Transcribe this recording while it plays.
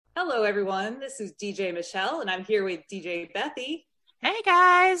Hello, everyone. This is DJ Michelle, and I'm here with DJ Bethy. Hey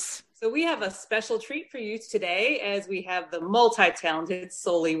guys. So, we have a special treat for you today as we have the multi talented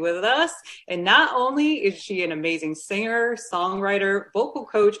Soli with us. And not only is she an amazing singer, songwriter, vocal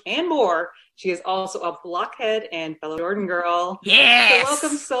coach, and more, she is also a blockhead and fellow Jordan girl. Yes. So,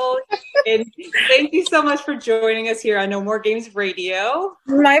 welcome, Soli. And thank you so much for joining us here on No More Games Radio.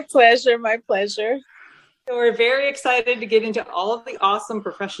 My pleasure. My pleasure. So we're very excited to get into all of the awesome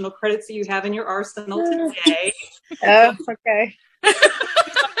professional credits that you have in your arsenal today. Oh, okay.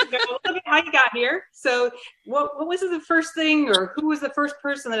 How you got here. So what was the first thing, or who was the first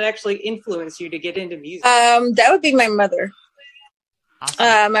person that actually influenced you to get into music? That would be my mother.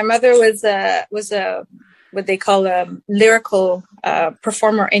 Awesome. My mother was a what they call a lyrical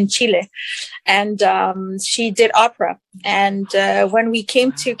performer in Chile, and she did opera. And when we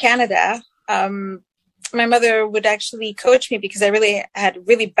came to Canada, my mother would actually coach me because I really had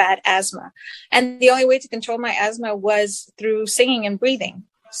really bad asthma. And the only way to control my asthma was through singing and breathing.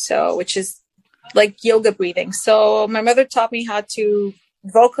 So, which is like yoga breathing. So my mother taught me how to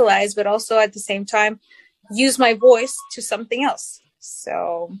vocalize, but also at the same time, use my voice to something else.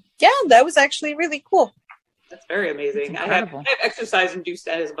 So yeah, that was actually really cool. That's very amazing. I have exercise-induced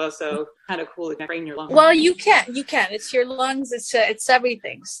asthma, so kind of cool to train your lungs. Well, you can. It's your lungs. It's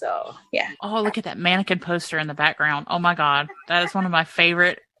everything. So yeah. Oh, look at that mannequin poster in the background. Oh my God, that is one of my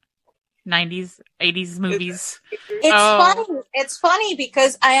favorite 90s, 80s movies. It's funny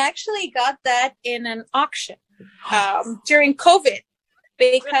because I actually got that in an auction during COVID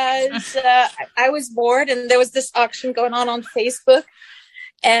because I was bored and there was this auction going on Facebook,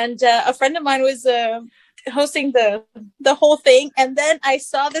 and a friend of mine was hosting the whole thing, and then I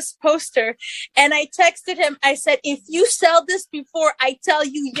saw this poster and I texted him. I said, if you sell this before I tell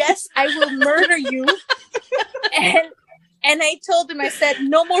you yes, I will murder you. and I told him, I said,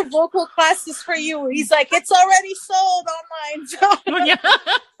 no more vocal classes for you. He's like, it's already sold online. Yeah.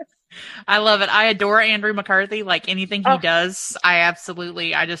 I love it. I adore Andrew McCarthy. Like anything he does, I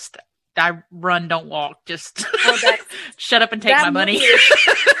run, don't walk. Just shut up and take my money.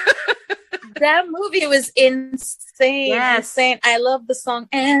 That movie was insane. Yes. Insane. I love the song.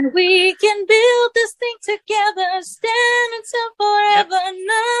 And we can build this thing together, stand until forever. Yep.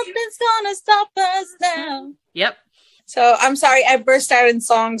 Nothing's gonna stop us now. Yep. So I'm sorry, I burst out in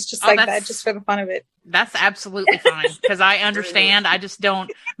songs just like that, just for the fun of it. That's absolutely fine because I understand. I just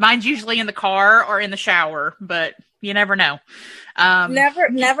don't. Mine's usually in the car or in the shower, but you never know.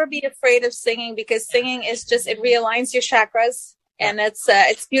 Never be afraid of singing, because singing is just, it realigns your chakras. And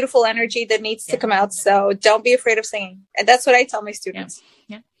it's beautiful energy that needs to come out. So don't be afraid of singing. And that's what I tell my students.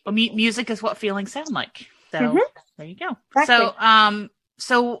 Yeah. Well, music is what feelings sound like. So There you go. Exactly.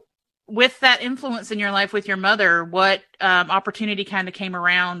 So with that influence in your life with your mother, what opportunity kind of came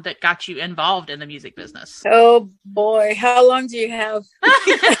around that got you involved in the music business? Oh boy, how long do you have?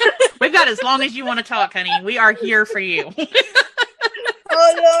 We've got as long as you want to talk, honey. We are here for you.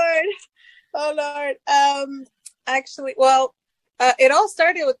 Oh Lord. Actually, well, it all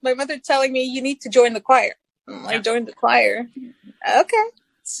started with my mother telling me, you need to join the choir. I joined the choir. Okay.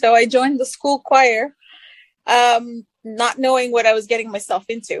 So I joined the school choir, not knowing what I was getting myself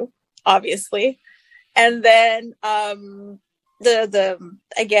into, obviously. And then the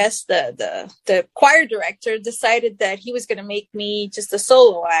choir director decided that he was going to make me just a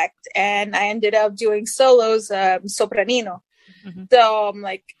solo act. And I ended up doing solos, sopranino. Mm-hmm. So I'm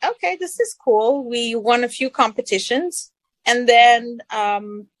like, okay, this is cool. We won a few competitions. And then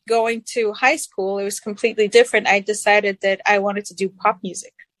going to high school, it was completely different. I decided that I wanted to do pop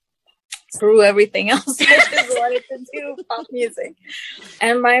music. Through everything else, I just wanted to do pop music.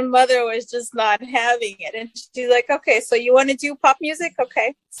 And my mother was just not having it. And she's like, okay, so you want to do pop music?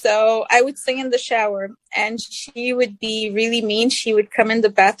 Okay. So I would sing in the shower, and she would be really mean. She would come in the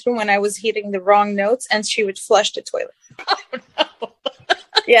bathroom when I was hitting the wrong notes, and she would flush the toilet. Oh, no.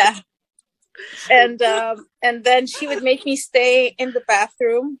 Yeah. And then she would make me stay in the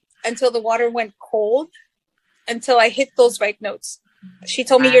bathroom until the water went cold, until I hit those right notes. She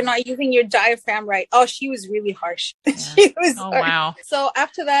told me, you're not using your diaphragm right. Oh, she was really harsh. Yeah. She was harsh. Wow. So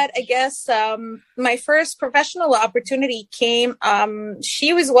after that, I guess my first professional opportunity came.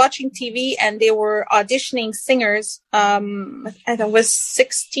 She was watching TV and they were auditioning singers. I was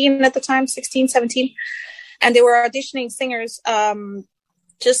 16 at the time, 16, 17. And they were auditioning singers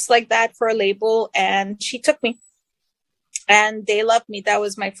just like that for a label. And she took me. And they loved me. That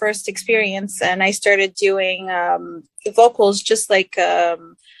was my first experience. And I started doing vocals, just like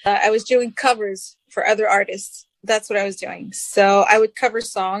I was doing covers for other artists. That's what I was doing. So I would cover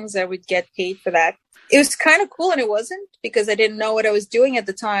songs. I would get paid for that. It was kind of cool and it wasn't, because I didn't know what I was doing at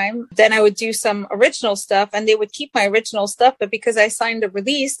the time. Then I would do some original stuff and they would keep my original stuff. But because I signed a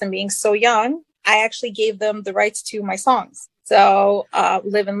release and being so young, I actually gave them the rights to my songs. So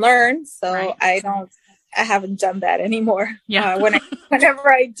live and learn. So right. I haven't done that anymore. Yeah.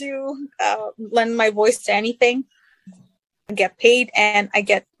 Whenever I do lend my voice to anything, I get paid and I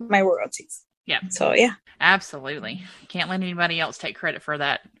get my royalties. Yeah. So yeah. Absolutely. Can't let anybody else take credit for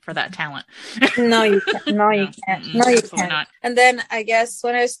that talent. No, you can't. No, you can't. No, you can't. Not. And then I guess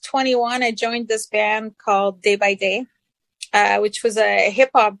when I was 21, I joined this band called Day by Day, which was a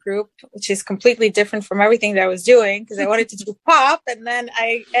hip hop group, which is completely different from everything that I was doing, because I wanted to do pop, and then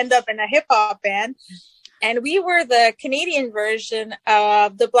I end up in a hip hop band. And we were the Canadian version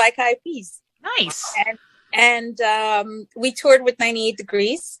of the Black Eyed Peas. Nice. And we toured with 98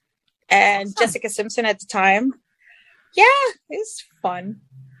 Degrees and awesome. Jessica Simpson at the time. Yeah, it was fun.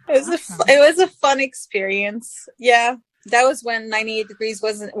 It was a fun experience. Yeah, that was when 98 Degrees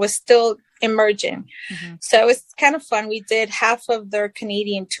was still emerging. Mm-hmm. So it was kind of fun. We did half of their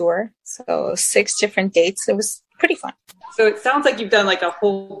Canadian tour, so 6 different dates. It was pretty fun. So it sounds like you've done like a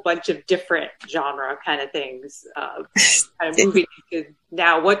whole bunch of different genre kind of things, kind of moving to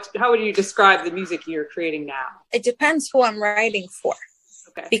now. How would you describe the music you're creating now? It depends who I'm writing for.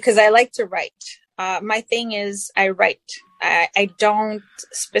 Okay. Because I like to write. My thing is I write. I don't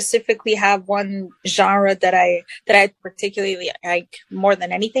specifically have one genre that I particularly like more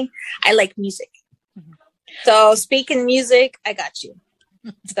than anything. I like music. Mm-hmm. So speaking music, I got you.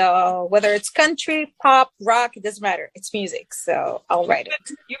 So whether it's country, pop, rock, it doesn't matter. It's music. So I'll write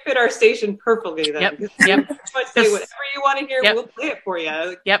it. You fit our station perfectly then. Yep. Say whatever you want to hear, yep. We'll play it for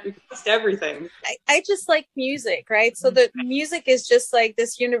you. Yep. We post everything. I just like music, right? So the music is just like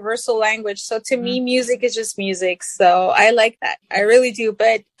this universal language. So to me, music is just music. So I like that. I really do.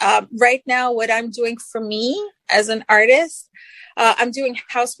 But right now, what I'm doing for me as an artist, I'm doing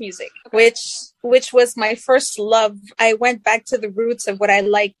house music, which was my first love. I went back to the roots of what I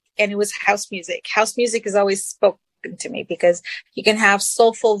like, and it was house music. House music has always spoken to me because you can have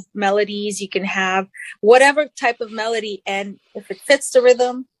soulful melodies, you can have whatever type of melody, and if it fits the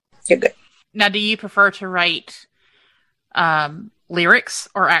rhythm, you're good. Now, do you prefer to write lyrics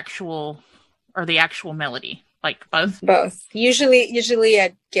or the actual melody? Like both? Both. Usually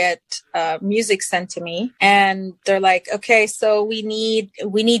I get music sent to me and they're like, okay, so we need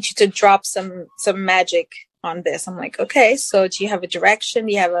you to drop some magic on this. I'm like, okay, so do you have a direction?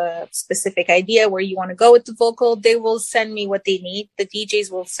 Do you have a specific idea where you want to go with the vocal? They will send me what they need. The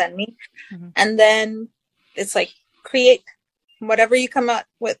DJs will send me. Mm-hmm. And then it's like, create whatever you come up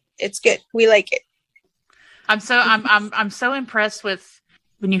with. It's good. We like it. I'm so impressed with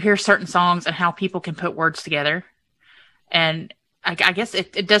when you hear certain songs and how people can put words together. And I guess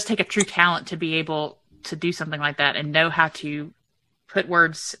it does take a true talent to be able to do something like that and know how to put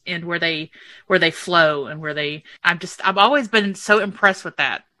words in where they flow and I've always been so impressed with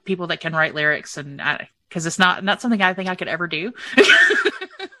that. People that can write lyrics, and because it's not something I think I could ever do.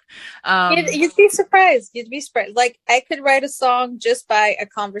 You'd be surprised. Like I could write a song just by a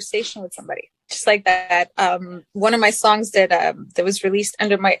conversation with somebody. Just like that. One of my songs that was released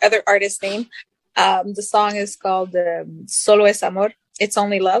under my other artist name, the song is called Solo es Amor. It's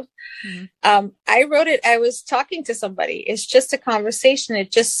Only Love. Mm-hmm. I wrote it. I was talking to somebody. It's just a conversation.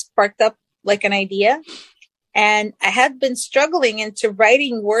 It just sparked up like an idea. And I had been struggling into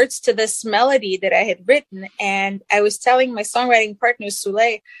writing words to this melody that I had written. And I was telling my songwriting partner,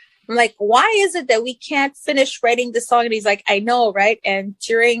 Sule, I'm like, why is it that we can't finish writing the song? And he's like, I know, right? And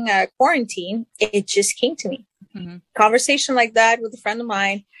during quarantine, it just came to me. Mm-hmm. Conversation like that with a friend of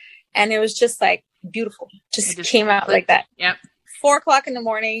mine. And it was just like beautiful. Just came out like that. Yep. 4:00 in the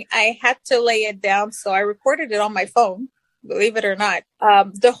morning. I had to lay it down. So I recorded it on my phone, believe it or not.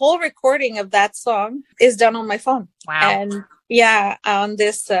 The whole recording of that song is done on my phone. Wow. And yeah, on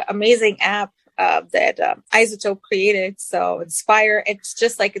this amazing app that iZotope created. So it's fire. It's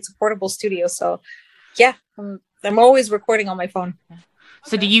just like it's a portable studio. So yeah, I'm always recording on my phone.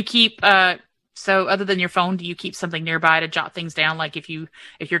 So do you keep, so other than your phone, do you keep something nearby to jot things down? Like if you're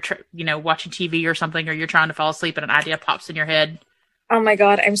watching TV or something, or you're trying to fall asleep and an idea pops in your head? Oh my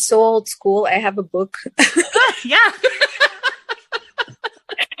God, I'm so old school. I have a book. Yeah.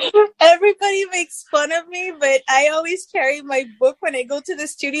 Everybody makes fun of me, but I always carry my book when I go to the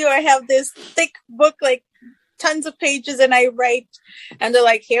studio. I have this thick book, like tons of pages, and I write. And they're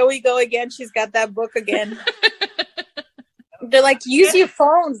like, here we go again. She's got that book again. They're like, use your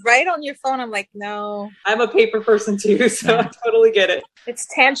phone, write on your phone. I'm like, no. I'm a paper person too, so I totally get it. It's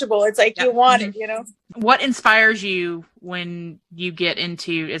tangible. It's like you want it, you know? What inspires you when you get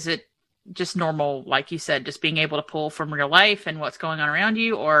into, is it just normal, like you said, just being able to pull from real life and what's going on around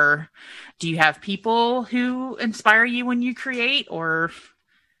you? Or do you have people who inspire you when you create? Or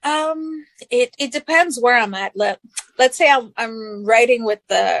it depends where I'm at. Let's say I'm writing with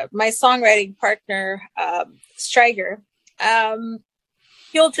my songwriting partner, Stryger.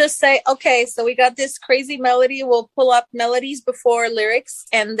 He'll just say, okay, so we got this crazy melody. We'll pull up melodies before lyrics,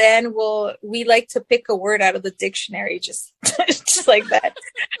 and then we like to pick a word out of the dictionary, just like that.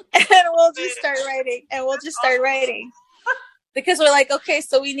 And we'll just start writing. Because we're like, okay,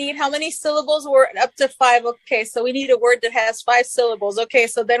 so we need how many syllables? We're up to 5. Okay, so we need a word that has 5 syllables. Okay,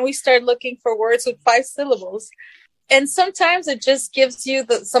 so then we start looking for words with 5 syllables. And sometimes it just gives you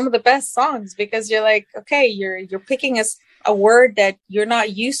some of the best songs, because you're like, okay, you're picking a word that you're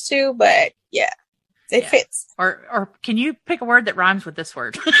not used to, but yeah, it fits. Or can you pick a word that rhymes with this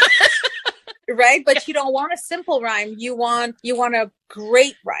word? Right? But you don't want a simple rhyme. You want a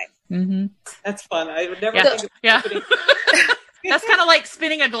great rhyme. Mm-hmm. That's fun. I would never think of it. That's kind of like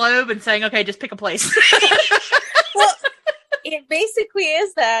spinning a globe and saying, okay, just pick a place. Well, it basically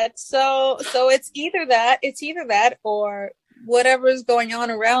is that. So it's either that or whatever's going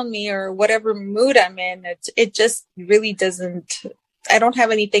on around me or whatever mood I'm in. It just really doesn't. I don't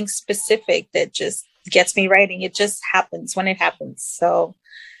have anything specific that just gets me writing. It just happens when it happens. So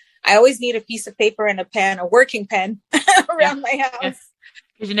I always need a piece of paper and a pen, a working pen around my house.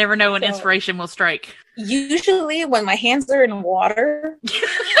 Because you never know when inspiration will strike. Usually when my hands are in water,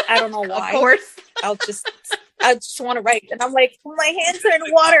 I don't know why. Of course. I just want to write. And I'm like, my hands are in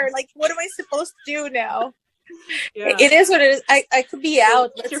water. Like, what am I supposed to do now? Yeah. It is what it is. I could be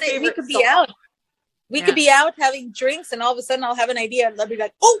out. Let's say we could be out. We could be out having drinks, and all of a sudden I'll have an idea. And I'll be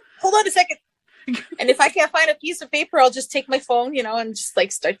like, oh, hold on a second. And if I can't find a piece of paper, I'll just take my phone, and just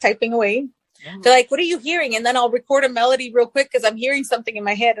like start typing away. Yeah. They're like, what are you hearing? And then I'll record a melody real quick because I'm hearing something in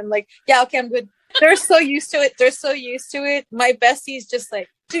my head. I'm like, yeah, okay, I'm good. They're so used to it. My bestie's just like,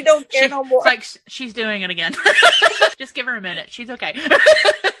 she don't care no more. It's like she's doing it again. Just give her a minute. She's okay.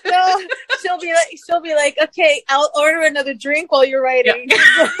 No, she'll be like, okay, I'll order another drink while you're writing.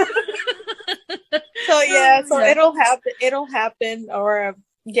 Yep. So it'll happen. Or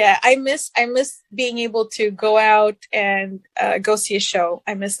I miss being able to go out and go see a show.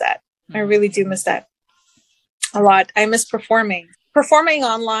 I miss that. I really do miss that a lot. I miss performing. Performing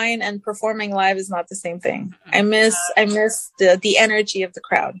online and performing live is not the same thing. I miss the energy of the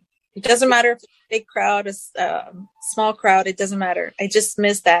crowd. It doesn't matter if it's a big crowd, a small crowd. It doesn't matter. I just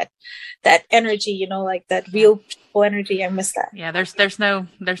miss that energy. Like that real people energy. I miss that. Yeah, there's no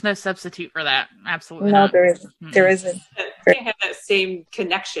substitute for that. Absolutely no, not. there isn't. Mm-hmm. There isn't. You can't have that same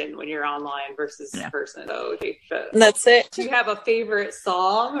connection when you're online versus in person. So that's it. Do you have a favorite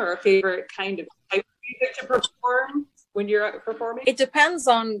song or a favorite kind of type of music to perform when you're performing? It depends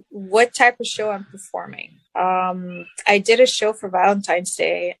on what type of show I'm performing. I did a show for Valentine's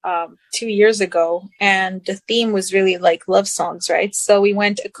Day 2 years ago, and the theme was really like love songs, right? So we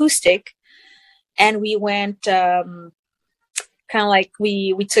went acoustic, and we went kind of like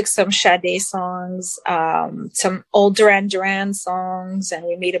we took some Sade songs, some old Duran Duran songs, and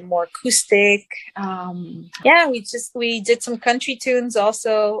we made it more acoustic. We did some country tunes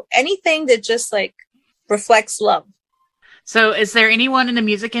also. Anything that just like reflects love. So is there anyone in the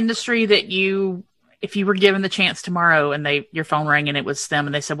music industry that if you were given the chance tomorrow and your phone rang and it was them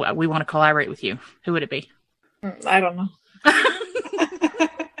and they said, well, we want to collaborate with you, who would it be? I don't know.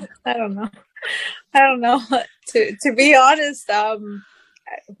 I don't know. To be honest, I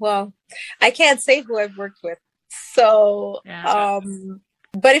can't say who I've worked with. So,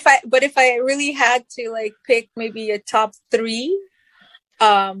 but if I really had to like pick maybe a top 3,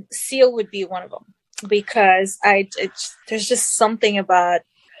 Seal would be one of them. Because there's just something about,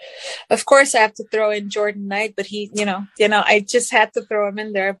 of course I have to throw in Jordan Knight, but he, I just had to throw him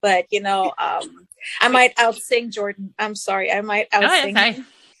in there, but I might outsing Jordan. I'm sorry. I might outsing him.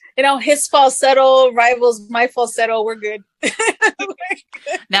 His falsetto rivals my falsetto. We're good.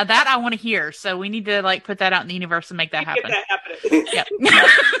 Now that I want to hear. So we need to like put that out in the universe and make that happen. Yep.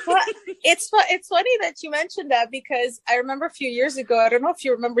 It's funny that you mentioned that, because I remember a few years ago, I don't know if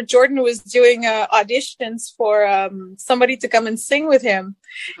you remember, Jordan was doing auditions for somebody to come and sing with him.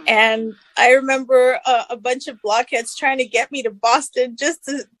 Mm-hmm. And I remember a bunch of blockheads trying to get me to Boston just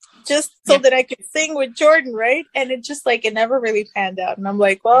so that I could sing with Jordan, right? And it just like, it never really panned out. And I'm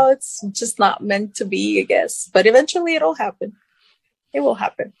like, well, it's just not meant to be, I guess. But eventually it'll happen. It will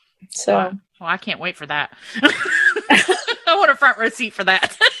happen. So. Well, I can't wait for that. I want a front row seat for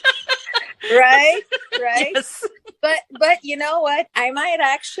that. Right? Yes. But you know what? I might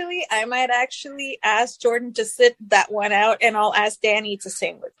actually ask Jordan to sit that one out, and I'll ask Danny to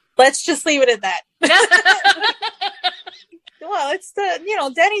sing with. Let's just leave it at that. Well, it's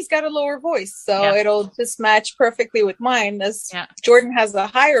Danny's got a lower voice, so it'll just match perfectly with mine. As Jordan has a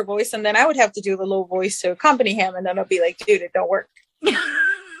higher voice, and then I would have to do the low voice to accompany him, and then I'll be like, dude, it don't work.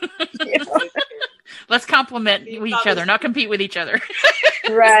 Let's compliment each other, not compete with each other.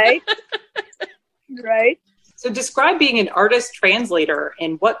 Right. So describe being an artist translator,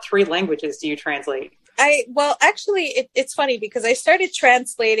 and what 3 languages do you translate? Actually, it's funny because I started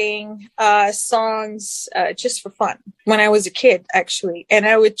translating songs just for fun when I was a kid, actually. And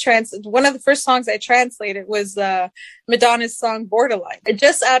I would one of the first songs I translated was Madonna's song Borderline,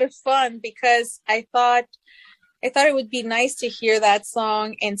 just out of fun, because I thought it would be nice to hear that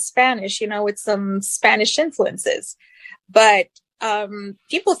song in Spanish, with some Spanish influences. But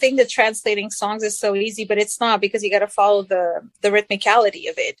people think that translating songs is so easy, but it's not, because you got to follow the rhythmicality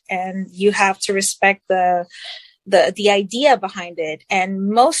of it, and you have to respect the idea behind it.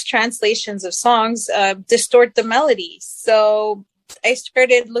 And most translations of songs distort the melody. So I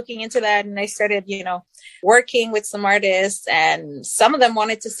started looking into that, and I started, working with some artists, and some of them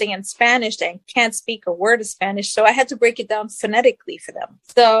wanted to sing in Spanish and can't speak a word of Spanish. So I had to break it down phonetically for them.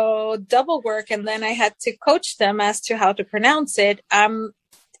 So double work. And then I had to coach them as to how to pronounce it. I'm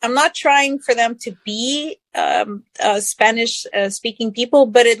not trying for them to be Spanish speaking people,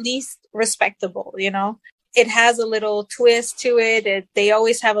 but at least respectable, It has a little twist to it. They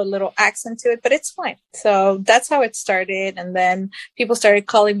always have a little accent to it, but it's fine. So that's how it started. And then people started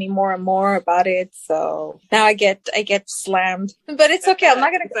calling me more and more about it. So now I get slammed, but it's okay. I'm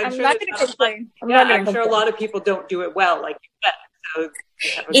not going to complain. I'm sure a lot of people don't do it well, like you said. So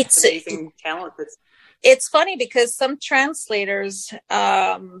you have amazing talent. It's funny because some translators,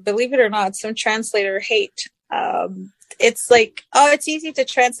 believe it or not, some translators hate, it's like, it's easy to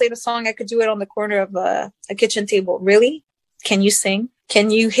translate a song. I could do it on the corner of a kitchen table. Really? Can you sing? Can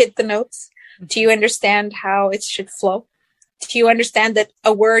you hit the notes? Do you understand how it should flow? Do you understand that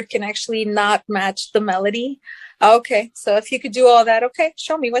a word can actually not match the melody? Okay. So if you could do all that, okay,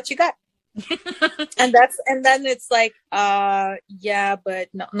 show me what you got. and then it's like, yeah, but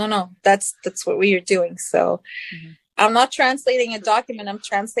no, that's what we are doing. So I'm not translating a document. I'm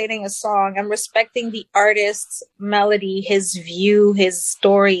translating a song. I'm respecting the artist's melody, his view, his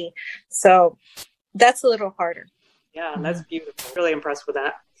story. So that's a little harder. Yeah, that's beautiful. Really impressed with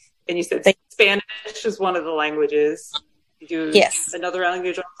that. And you said Spanish is one of the languages. You do another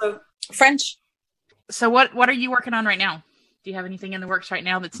language also? French. So what are you working on right now? Do you have anything in the works right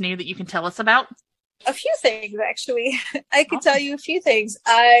now that's new that you can tell us about? A few things, actually. I can tell you a few things.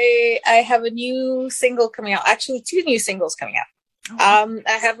 I have a new single coming out. Actually, 2 new singles coming out.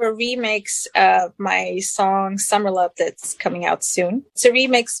 I have a remix of my song Summer Love that's coming out soon. It's a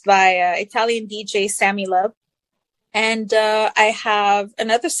remix by Italian DJ Sammy Love. And I have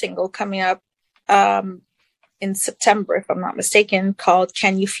another single coming up in September, if I'm not mistaken, called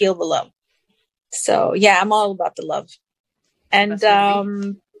Can You Feel the Love? So, yeah, I'm all about the love. And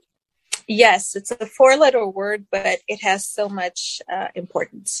yes, it's a 4-letter word, but it has so much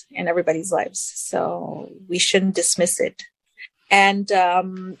importance in everybody's lives. So we shouldn't dismiss it. And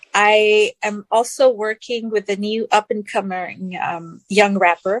I am also working with a new up-and-coming young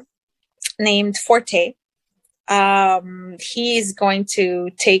rapper named Forte. He's going to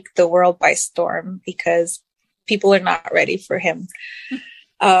take the world by storm because people are not ready for him.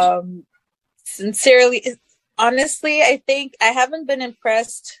 Sincerely, honestly, I think I haven't been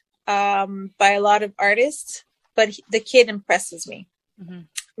impressed by a lot of artists, but the kid impresses me.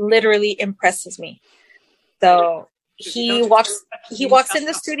 Literally impresses me. So he walks in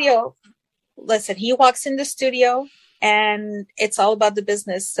the studio. Listen, he walks in the studio and it's all about the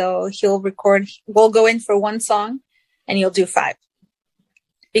business. So he'll record, we'll go in for 1 song and he'll do 5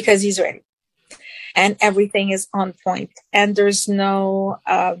 because he's ready. And everything is on point and there's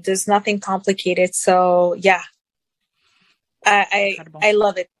nothing complicated. So yeah, I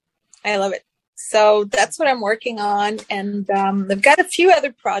love it. I love it. So that's what I'm working on. And I've got a few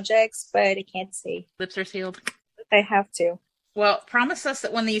other projects, but I can't say. Lips are sealed. I have to. Well, promise us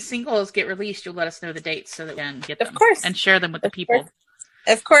that when these singles get released, you'll let us know the dates so that we can get them. Of course. And share them with the people.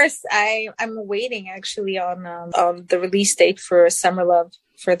 Of course. I'm waiting actually on the release date for Summer Love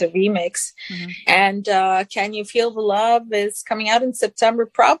for the remix. And Can You Feel the Love is coming out in September,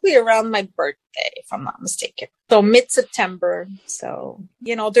 probably around my birthday, if I'm not mistaken. So mid-September. So,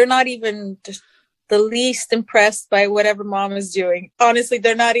 they're not even the least impressed by whatever mom is doing. Honestly,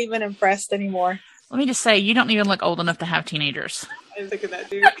 they're not even impressed anymore. Let me just say, you don't even look old enough to have teenagers. I was thinking that,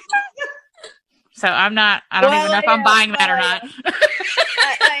 dude. So I don't even know if I'm buying that or not.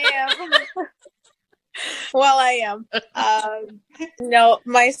 I am. Well, I am. No,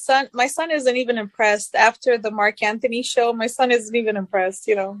 my son isn't even impressed. After the Mark Anthony show, my son isn't even impressed.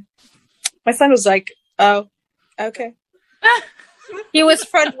 My son was like, "Oh, okay." He was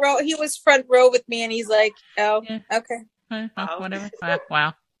front row. He was front row with me, and he's like, "Oh, Yeah. okay." Whatever.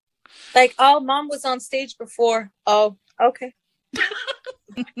 Wow. Like, oh, mom was on stage before. Oh, okay.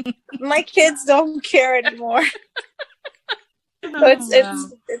 My kids don't care anymore. So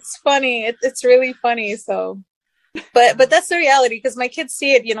it's funny. It's really funny. So, but that's the reality, because my kids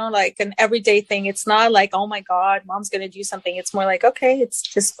see it, like an everyday thing. It's not like, oh my God, mom's gonna do something. It's more like, okay, it's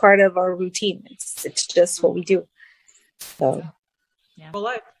just part of our routine. It's just what we do. So, yeah.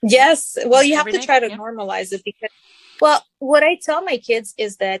 Yes. Well, you have Every to day, try to yeah. normalize it, because, well, what I tell my kids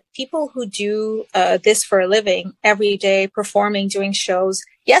is that people who do this for a living, every day, performing, doing shows,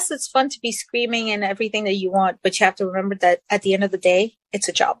 yes, it's fun to be screaming and everything that you want, but you have to remember that at the end of the day, it's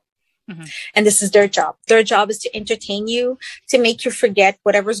a job. Mm-hmm. And this is their job. Their job is to entertain you, to make you forget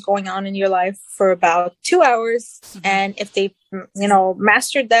whatever's going on in your life for about 2 hours. Mm-hmm. And if they,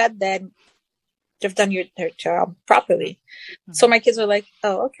 mastered that, then they've done their job properly. Mm-hmm. So my kids are like,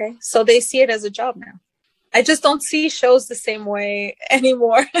 oh, okay. So they see it as a job now. I just don't see shows the same way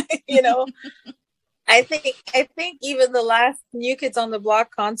anymore. I think even the last New Kids on the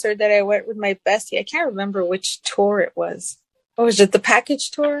Block concert that I went with my bestie, I can't remember which tour it was. Or was it the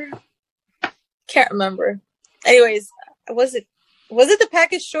package tour? Can't remember. Anyways, was it the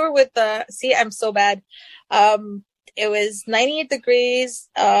package tour with see, I'm so bad. It was 98 Degrees,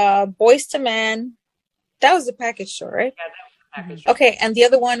 Boys to Men. That was the package tour, right? Yeah, that was the package tour. Okay, and the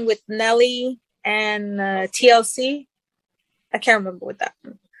other one with Nelly and TLC. I can't remember what that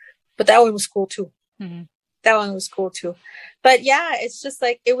one. But that one was cool too. Mm-hmm. That one was cool too. But yeah, it's just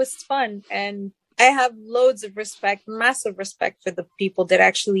like, it was fun. And I have loads of respect, massive respect for the people that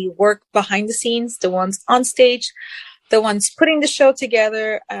actually work behind the scenes, the ones on stage, the ones putting the show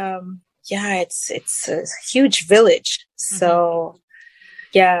together. It's a huge village. So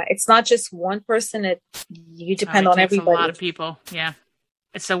yeah, it's not just one person. You depend on everybody. A lot of people. Yeah.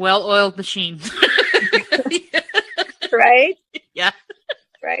 It's a well-oiled machine. Right? Yeah.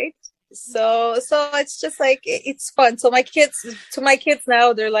 Right? So it's just like, it's fun. So my kids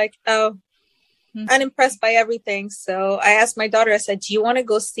now, they're like, oh, unimpressed by everything. So I asked my daughter, I said, do you want to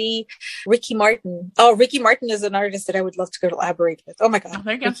go see Ricky Martin? Oh, Ricky Martin is an artist that I would love to collaborate with. Oh my God. Oh,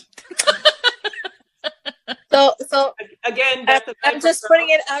 there you go. So again, I'm just putting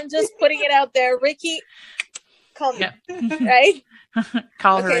it out there. Ricky, call me. Yeah. Right?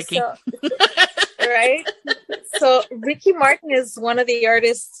 Call her Ricky. Right? So Ricky Martin is one of the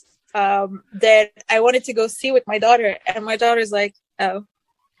artists that I wanted to go see with my daughter, and my daughter's like, oh,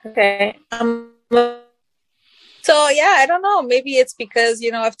 okay. So yeah, I don't know. Maybe it's because,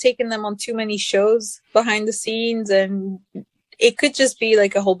 I've taken them on too many shows behind the scenes, and it could just be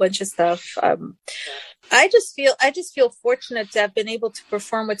like a whole bunch of stuff. I just feel fortunate to have been able to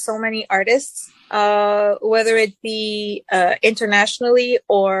perform with so many artists, whether it be internationally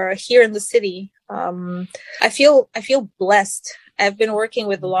or here in the city. I feel blessed. I've been working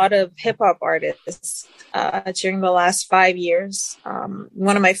with a lot of hip hop artists during the last 5 years.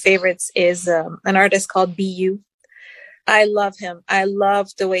 One of my favorites is an artist called BU. I love him. I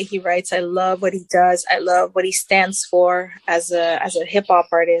love the way he writes. I love what he does. I love what he stands for as a hip hop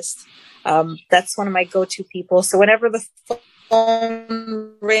artist. That's one of my go-to people. So whenever the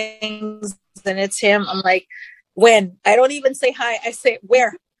phone rings and it's him, I'm like, when? I don't even say hi. I say,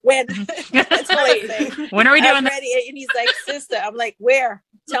 where? When? That's all I say. When are we doing that? And he's like, sister. I'm like, where?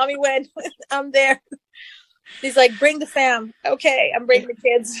 Tell me when. I'm there. He's like, bring the fam. Okay, I'm bringing the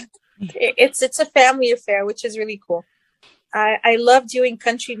kids. It's a family affair, which is really cool. I love doing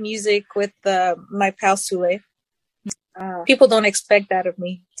country music with my pal Sule. People don't expect that of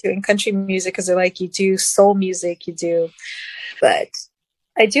me, doing country music, because they're like, you do soul music, you do. But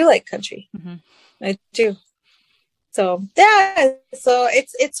I do like country. Mm-hmm. I do. So yeah, so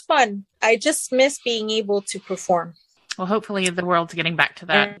it's fun. I just miss being able to perform. Well, hopefully the world's getting back to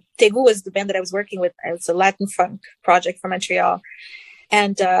that. And Tegu was the band that I was working with. It's a Latin funk project from Montreal.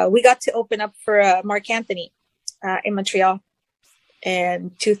 And we got to open up for Mark Anthony in Montreal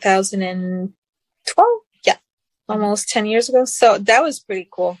in 2012. Yeah, almost 10 years ago. So that was pretty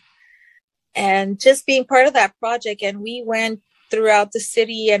cool. And just being part of that project. And we went throughout the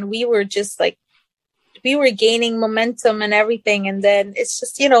city, and we were just like, we were gaining momentum and everything. And then it's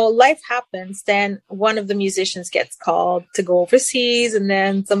just, life happens. Then one of the musicians gets called to go overseas, and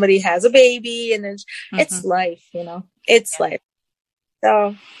then somebody has a baby, and then it's life, it's life.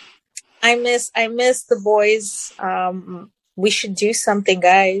 So I miss the boys. We should do something,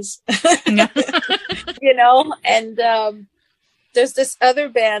 guys. and there's this other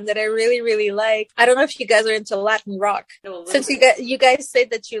band that I really, really like. I don't know if you guys are into Latin rock. Since you guys say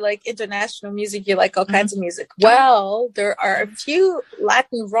that you like international music, you like all kinds of music. Well, there are a few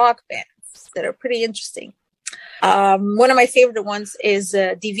Latin rock bands that are pretty interesting. One of my favorite ones is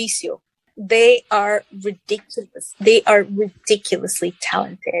Divicio. They are ridiculous. They are ridiculously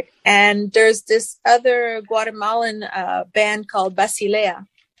talented. And there's this other Guatemalan band called Basilea,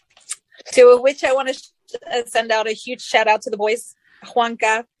 to which I want to send out a huge shout out to the boys,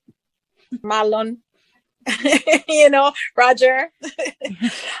 Juanca, Marlon, Roger.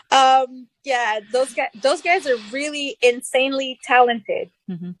 Those guys are really insanely talented,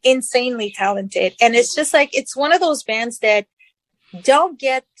 and it's just like, it's one of those bands that don't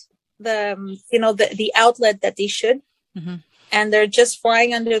get the outlet that they should, and they're just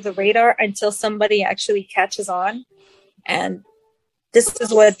flying under the radar until somebody actually catches on. And this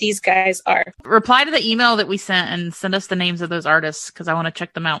is what these guys are. Reply to the email that we sent and send us the names of those artists, because I want to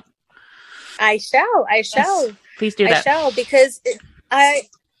check them out. I shall. Yes, please do that. I shall, because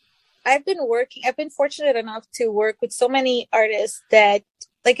I've been fortunate enough to work with so many artists that,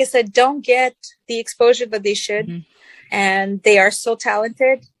 like I said, don't get the exposure that they should. And they are so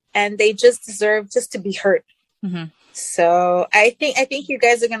talented, and they just deserve just to be heard. So I think you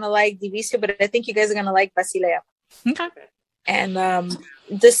guys are going to like Divicio, but I think you guys are going to like Basilea. Okay. And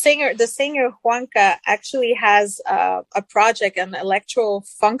the singer Juanca actually has a project, an electro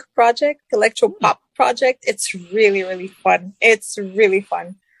pop project. It's really, really fun. It's really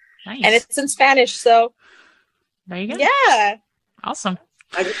fun. Nice. And it's in Spanish. So there you go. Yeah. Awesome.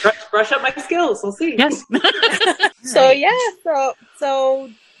 I just brush up my skills. We'll see. Yes. So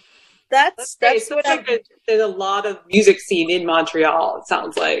that's what there's a lot of music scene in Montreal, it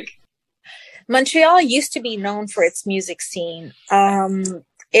sounds like. Montreal used to be known for its music scene.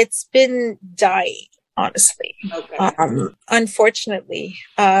 It's been dying, honestly. Okay. Unfortunately.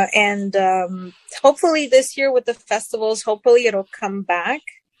 And hopefully this year with the festivals, hopefully it'll come back.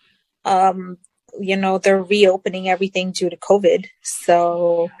 They're reopening everything due to COVID.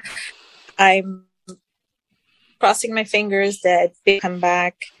 So I'm crossing my fingers that they come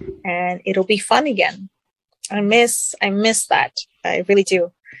back and it'll be fun again. I miss that. I really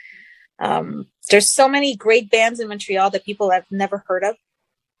do. There's so many great bands in Montreal that people have never heard of.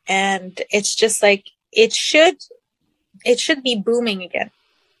 And it's just like, it should be booming again.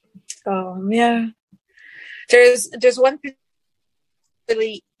 So yeah, there's one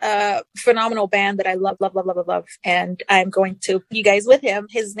really phenomenal band that I love, and I'm going to put you guys with him.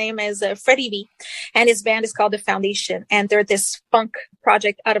 His name is Freddie B, and his band is called The Foundation, and they're this funk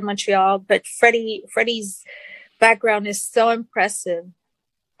project out of Montreal. But Freddie's background is so impressive,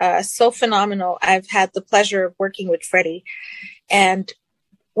 so phenomenal. I've had the pleasure of working with Freddie, and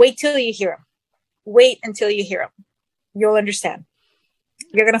wait until you hear him. You'll understand.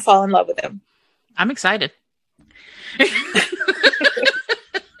 You're gonna fall in love with him. I'm excited.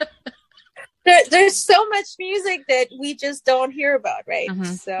 There's so much music that we just don't hear about, right?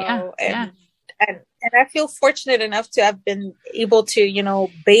 So, and I feel fortunate enough to have been able to,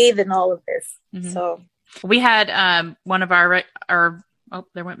 bathe in all of this. So we had one of our oh,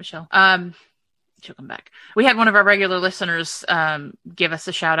 there went Michelle. She'll come back. We had one of our regular listeners give us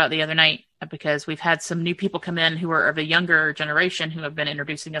a shout out the other night, because we've had some new people come in who are of a younger generation who have been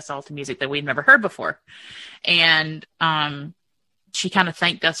introducing us all to music that we'd never heard before. And she kind of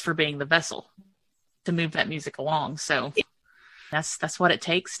thanked us for being the vessel to move that music along. So that's what it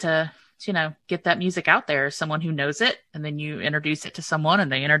takes to get that music out there. Someone who knows it, and then you introduce it to someone,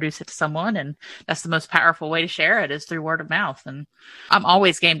 and they introduce it to someone, and that's the most powerful way to share it, is through word of mouth. And I'm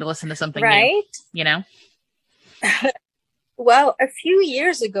always game to listen to something new, Well, a few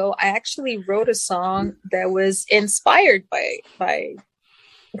years ago, I actually wrote a song that was inspired by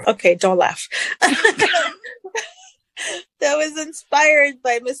okay, don't laugh. That was inspired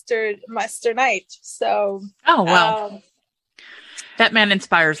by Mr. Knight. So, oh wow, that man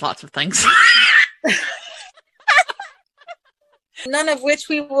inspires lots of things. None of which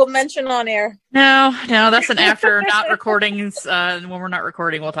we will mention on air. No, that's an after not recordings. When we're not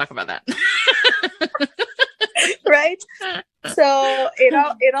recording, we'll talk about that. Right. So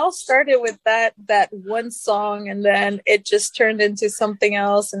it all started with that one song, and then it just turned into something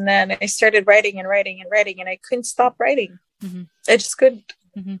else, and then I started writing, and I couldn't stop writing. I just couldn't.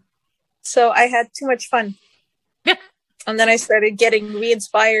 So I had too much fun. Yeah. And then I started getting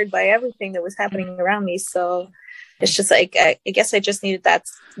re-inspired by everything that was happening around me. So it's just like, I guess I just needed that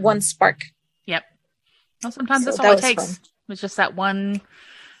one spark. Yep. Well, sometimes that's all it takes. Fun. It's just that one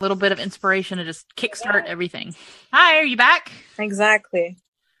little bit of inspiration to just kickstart everything. Hi, are you back? Exactly.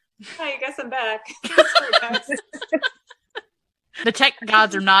 Hi, I guess I'm back. Sorry, guys. The tech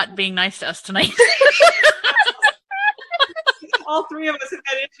gods are not being nice to us tonight. All three of us have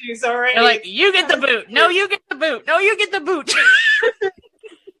had issues already. They're like, you get the boot. No, you get the boot. No, you get the boot.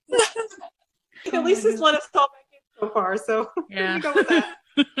 At least it's let us call back in so far, so Yeah. we go with that.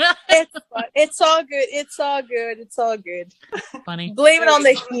 It's all good. It's all good. It's all good. Funny. Blame it on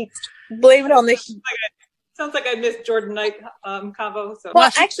the heat. Blame it on the heat. Sounds like I missed Jordan Knight combo. So Well, Well,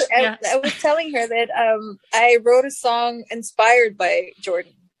 she- actually, yeah. I was telling her that I wrote a song inspired by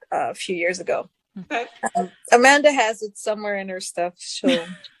Jordan a few years ago. okay, Amanda has it somewhere in her stuff. She'll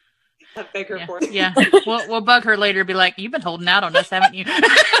I beg her Yeah. for it. Yeah. We'll bug her later. Be like, you've been holding out on us, haven't you?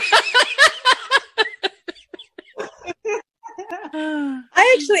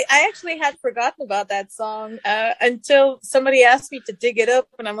 I actually had forgotten about that song until somebody asked me to dig it up,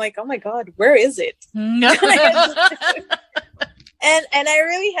 and I'm like, oh my god, where is it? No. And I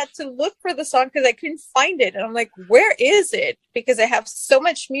really had to look for the song because I couldn't find it, and I'm like, where is it? Because I have so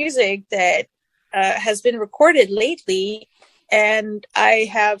much music that has been recorded lately, and I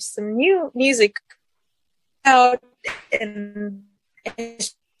have some new music out, and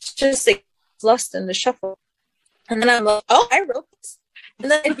it's just like lost in the shuffle. And then I'm like, oh, I wrote this.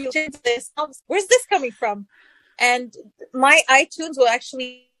 And then I looked into this. Where's this coming from? And my iTunes will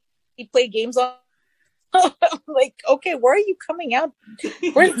actually play games on. I'm like, okay, where are you coming out?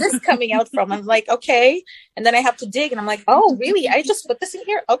 Where's this coming out from? I'm like, okay. And then I have to dig, and I'm like, oh, really? I just put this in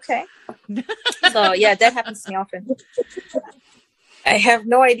here? Okay. So, yeah, that happens to me often. I have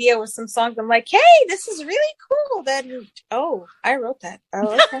no idea with some songs. I'm like, hey, this is really cool. Then, oh, I wrote that.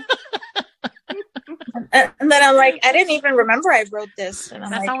 Oh, okay. And then I'm like, I didn't even remember I wrote this. And I'm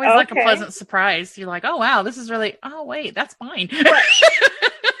That's like, always like a okay. pleasant surprise. You're like, oh wow, this is really. Oh wait, that's mine.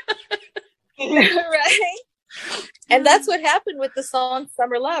 Right? And that's what happened with the song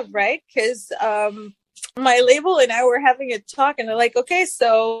Summer Love, right? Because my label and I were having a talk, and they're like, okay,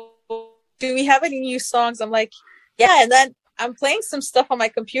 so do we have any new songs? I'm like, yeah. And then I'm playing some stuff on my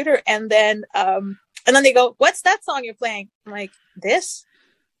computer, and then they go, what's that song you're playing? I'm like, this?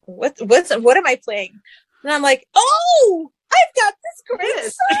 What am I playing? And I'm like, oh, I've got this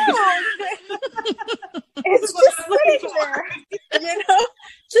great song. It's just sitting there,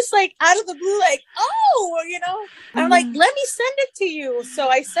 just like out of the blue, like, oh, I'm like, let me send it to you. So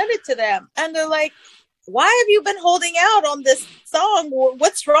I sent it to them, and they're like, why have you been holding out on this song?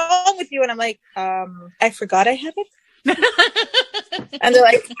 What's wrong with you? And I'm like, I forgot I had it. And they're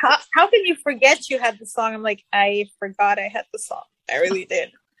like, how can you forget you had the song? I'm like, I forgot I had the song. I really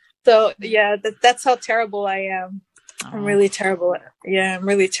did. So yeah, that's how terrible I am. I'm really terrible. I'm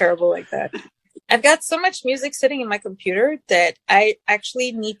really terrible like that. I've got so much music sitting in my computer that I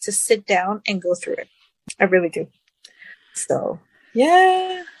actually need to sit down and go through it. I really do. So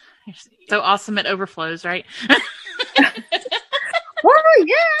yeah. So awesome it overflows, right? Well,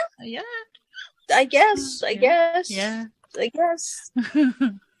 yeah. Yeah. I guess. Yeah.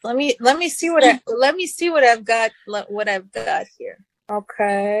 Let me see what I've got. What I've got here.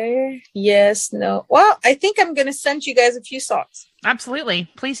 Okay. Yes. No. Well, I think I'm gonna send you guys a few songs. Absolutely.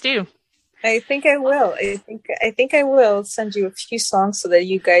 Please do. I think I will. I think I will send you a few songs so that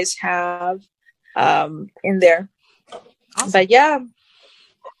you guys have in there. Awesome. But yeah,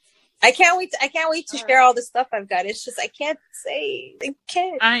 I can't wait to share all the stuff I've got. It's just I can't say. I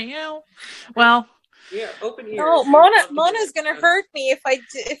can't. I know. Well, Yeah, open ears. No, Mona's gonna hurt me if I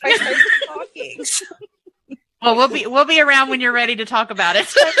start talking. well, we'll be around when you're ready to talk about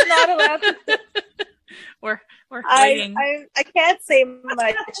it. I'm not allowed to. We're waiting. I can't say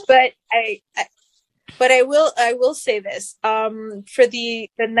much, but I will say this. For the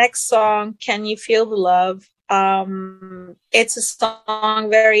next song, Can You Feel the Love? It's a song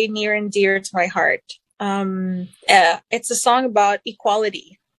very near and dear to my heart. It's a song about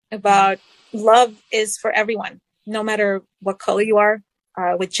equality, about love is for everyone, no matter what color you are,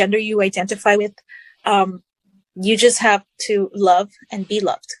 what gender you identify with. You just have to love and be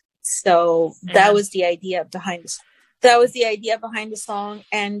loved. So that was the idea behind this. That was the idea behind the song.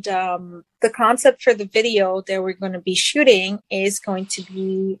 And the concept for the video that we're going to be shooting is going to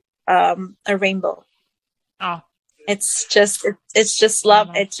be a rainbow. Oh, it's just love.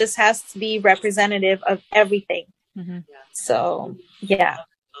 Mm-hmm. It just has to be representative of everything. Mm-hmm. So yeah.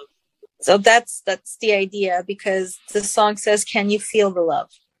 So that's the idea, because the song says, "Can you feel the love?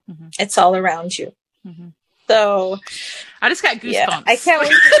 Mm-hmm. It's all around you." Mm-hmm. So I just got goosebumps. Yeah, I can't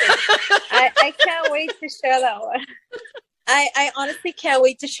wait. I can't wait to share that one. I honestly can't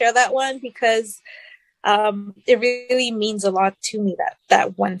wait to share that one, because it really means a lot to me,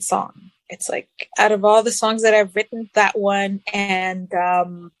 that one song. It's like, out of all the songs that I've written, that one and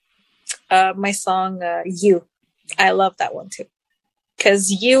my song You. I love that one too,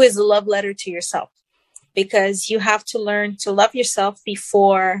 because you is a love letter to yourself, because you have to learn to love yourself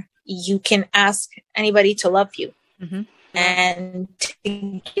before you can ask anybody to love you. Mm-hmm. And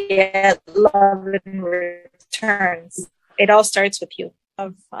to get love in returns. It all starts with you.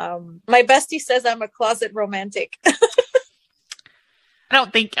 My bestie says I'm a closet romantic.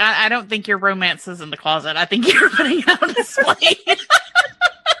 I don't think your romance is in the closet. I think you're putting it on display.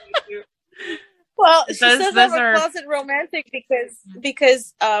 Well, she says I'm a closet romantic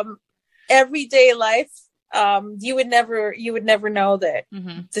because everyday life, you would never know that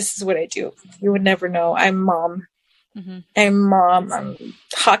this is what I do. You would never know. I'm mom. Mm-hmm. I'm mom. I'm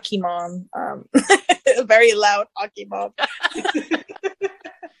hockey mom. A very loud hockey mom.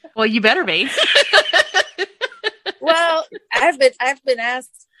 Well, you better be. Well, I've been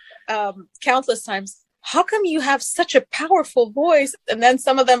asked countless times, how come you have such a powerful voice? And then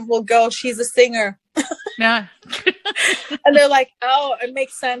some of them will go, she's a singer. Yeah. And they're like, oh, it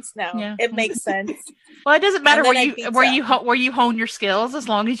makes sense now. Yeah. It makes sense. Well, it doesn't matter where you hone your skills, as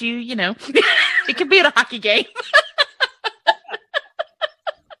long as you know, it could be at a hockey game.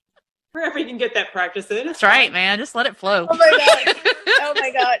 Wherever you can get that practice in. That's right, man. Just let it flow. Oh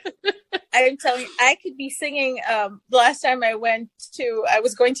my God. I'm telling you, I could be singing. The last time I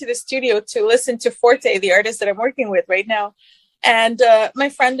was going to the studio to listen to Forte, the artist that I'm working with right now. And my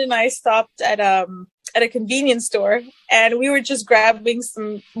friend and I stopped at a convenience store, and we were just grabbing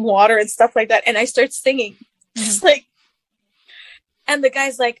some water and stuff like that. And I start singing, just like, and the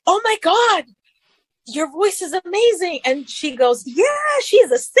guy's like, "Oh my God, your voice is amazing!" And she goes, "Yeah,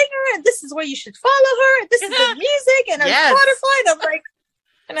 she's a singer, and this is where you should follow her. And this is the music, and I'm Spotify."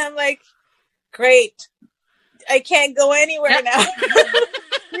 And I'm like, great. I can't go anywhere now.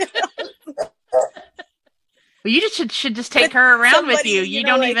 Well, you just should just take her around with you. You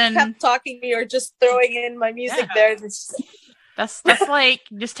don't even kept talking to me or just throwing in my music there. That's like,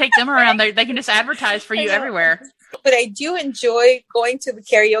 just take them around there. They can just advertise for you everywhere. But I do enjoy going to the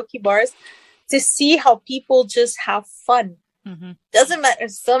karaoke bars to see how people just have fun. Mm-hmm. Doesn't matter.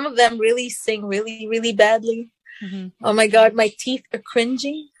 Some of them really sing really, really badly. Mm-hmm. Oh my God, my teeth are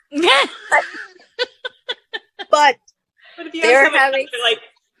cringing. But if you have having like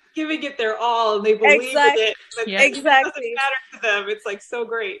giving it their all and they believe in it, it doesn't matter to them. It's like so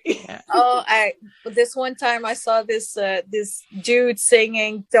great. Yeah. This one time I saw this dude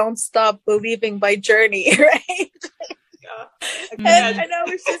singing "Don't Stop Believing" by Journey, right? Yeah. And I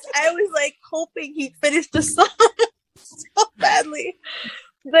was like hoping he'd finish the song so badly.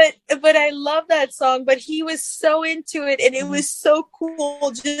 But I love that song, but he was so into it, and it was so cool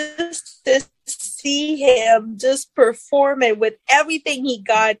just to see him just perform it with everything he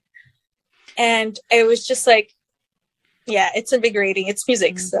got. And it was just like, yeah, it's invigorating. It's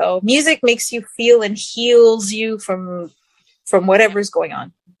music. Mm-hmm. So music makes you feel and heals you from whatever's going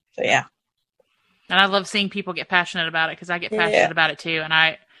on. So yeah. And I love seeing people get passionate about it, because I get passionate about it too.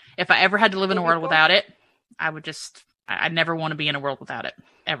 And if I ever had to live in a world without it, I never want to be in a world without it,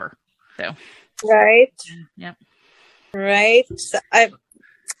 ever. So, right. Yep. Right. So I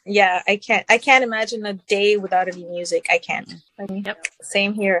can't imagine a day without any music. I can't. Yep.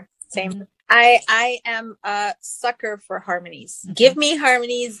 Same here. Same. Mm-hmm. I am a sucker for harmonies. Mm-hmm. Give me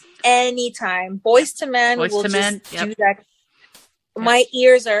harmonies anytime. Boys to Men will do that. Yep. My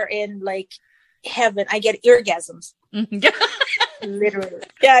ears are in like heaven. I get orgasms. Literally.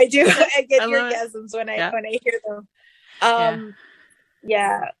 Yeah, I do. I get orgasms when I hear them.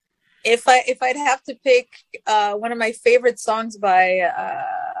 If I'd have to pick one of my favorite songs by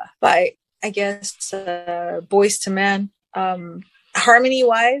I guess Boys to Men, harmony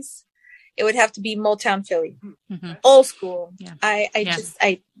wise, it would have to be Motown Philly. Mm-hmm. Old school. Yeah.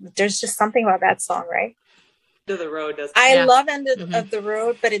 There's just something about that song, right? End of the Road does. I love End of the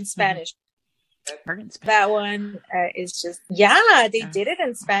Road, but in Spanish. That one is just they did it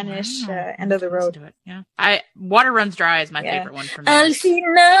in Spanish. End of the Road. Water Runs Dry is my favorite one from Al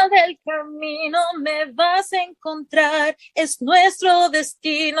final del camino me vas a encontrar, es nuestro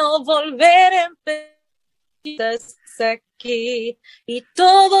destino volver a empezar aquí y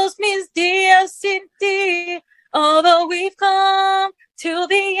todos mis días sin ti. Although we've come to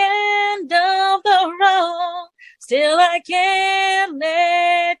the end of the road, still I can't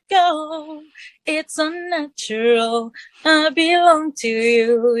let go. It's unnatural. I belong to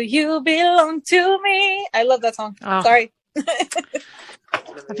you. You belong to me. I love that song. Oh. Sorry. I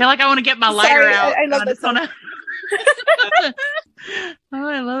feel like I want to get my lighter out. I love that song. Oh,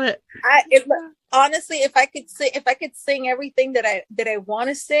 I love it. Honestly, if I could sing everything that I want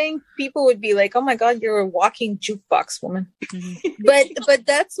to sing, people would be like, "Oh my God, you're a walking jukebox woman." Mm-hmm. But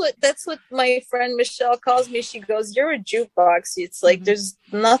that's what my friend Michelle calls me. She goes, "You're a jukebox." It's like there's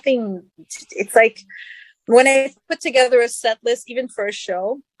nothing. It's like when I put together a set list, even for a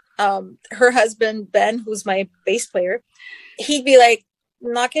show, her husband Ben, who's my bass player, he'd be like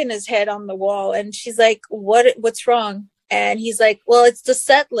knocking his head on the wall, and she's like, "What's wrong?" And he's like, "Well, it's the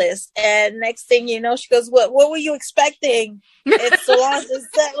set list." And next thing you know, she goes, "What were you expecting? It's Solange's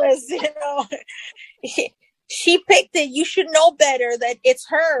set list, you know. She picked it. You should know better that it's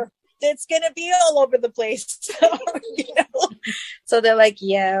her. It's gonna be all over the place." So, you know. So they're like,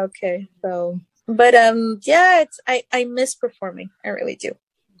 "Yeah, okay." So, but yeah, I miss performing. I really do.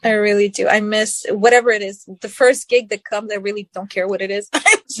 I really do. I miss whatever it is. The first gig that comes, I really don't care what it is.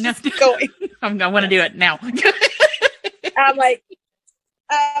 I'm just going. I want to do it now. I'm like,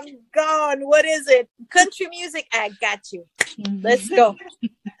 I'm gone. What is it? Country music? I got you. Let's go.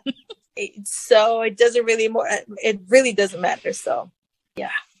 So it doesn't really it really doesn't matter. So yeah.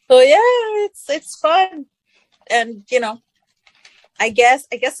 So yeah, it's fun. And you know, I guess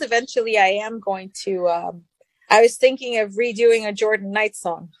eventually I am going to I was thinking of redoing a Jordan Knight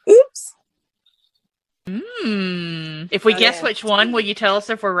song. Oops. If we guess which one, will you tell us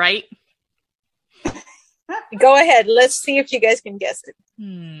if we're right? Go ahead. Let's see if you guys can guess it.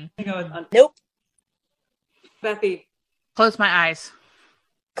 Nope. Bethy. Close my eyes.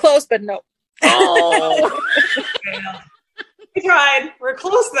 Close, but no. Oh. We tried. We're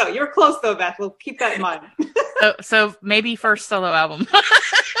close though. You're close though, Beth. We'll keep that in mind. So maybe first solo album.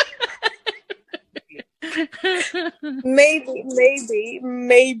 Maybe.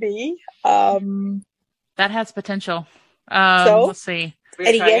 That has potential. So let's see.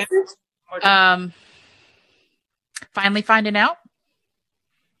 Any guesses? Finally Finding Out.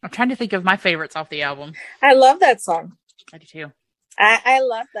 I'm trying to think of my favorites off the album. I love that song. I do too. I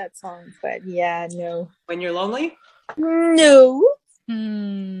love that song, but yeah, no. When You're Lonely? No.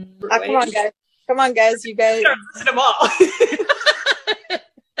 Oh, come on, guys. You guys. Listen them all.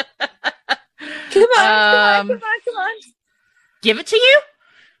 Come on. Give It to You?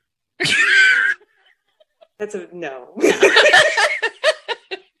 That's a no.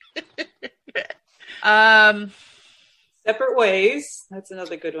 Separate Ways. That's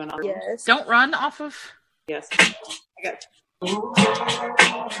another good one. Yes. Don't Run off of. Yes. I got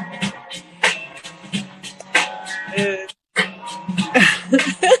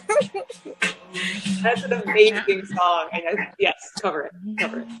That's an amazing song. Yes, cover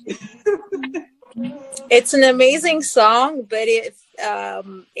it. It's an amazing song, but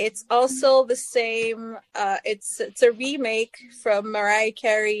it's also the same. It's a remake from Mariah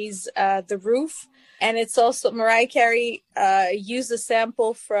Carey's "The Roof," and it's also Mariah Carey used a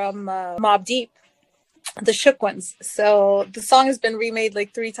sample from Mobb Deep, the Shook Ones. So the song has been remade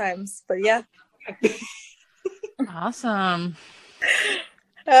like 3 times. But yeah, awesome.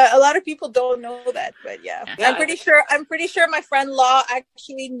 A lot of people don't know that, but yeah. I'm pretty sure my friend Law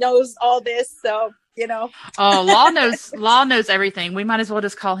actually knows all this. So you know. Oh, Law knows everything. We might as well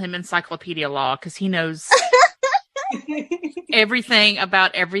just call him Encyclopedia Law because he knows everything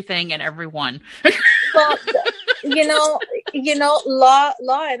about everything and everyone. Well, you know, Law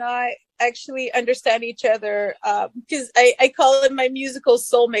and I actually understand each other because I call him my musical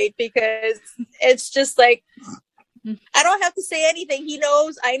soulmate because it's just like I don't have to say anything. He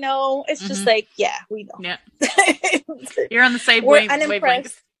knows. I know. It's just like, yeah, we know. Yeah, you're on the same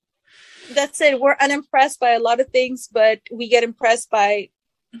wavelength. That's it. We're unimpressed by a lot of things, but we get impressed by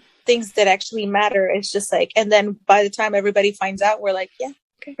things that actually matter. It's just like, and then by the time everybody finds out, we're like, yeah,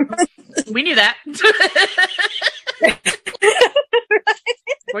 okay. We knew that.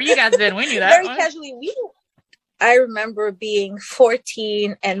 Where you guys been? We knew that. Very casually, I remember being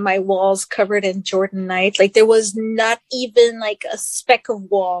 14 and my walls covered in Jordan Knight. Like there was not even like a speck of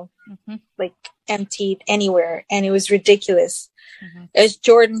wall, like emptied anywhere. And it was ridiculous. It's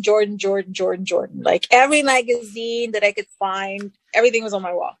Jordan. Like every magazine that I could find, everything was on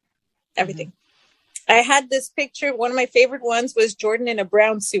my wall. Everything. I had this picture. One of my favorite ones was Jordan in a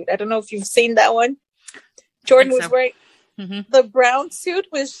brown suit. I don't know if you've seen that one. Jordan was wearing the brown suit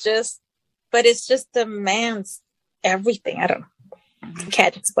was just, but it's just the man's everything. I don't know. I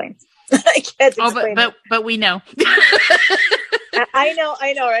can't explain. I can't explain. But we know. I know,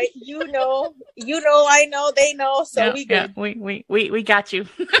 right? You know, I know, they know, so yeah, we good. Yeah, we got you.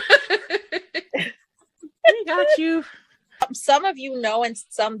 We got you. Some of you know and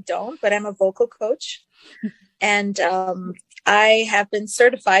some don't, but I'm a vocal coach. And I have been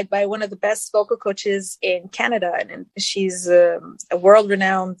certified by one of the best vocal coaches in Canada. And she's a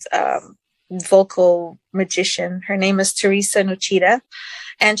world-renowned vocal magician. Her name is Teresa Nochita.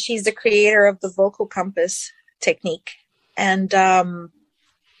 And she's the creator of the Vocal Compass technique. And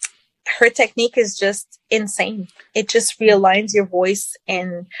her technique is just insane. It just realigns your voice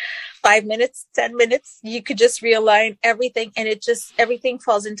in 5 minutes, 10 minutes. You could just realign everything, and everything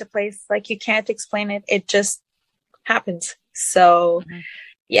falls into place. Like, you can't explain it. It just happens. So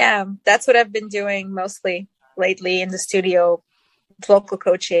yeah, that's what I've been doing mostly lately in the studio: vocal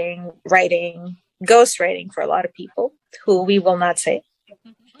coaching, writing, ghostwriting for a lot of people who we will not say.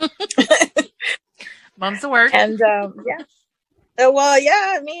 Mom's the word. And yeah. Well,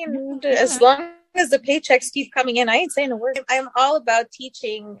 yeah, I mean, as long as the paychecks keep coming in, I ain't saying a word. I'm all about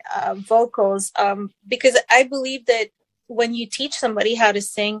teaching vocals because I believe that when you teach somebody how to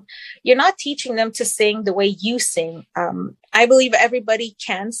sing, you're not teaching them to sing the way you sing. I believe everybody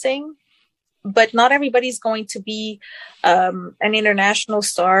can sing, but not everybody's going to be an international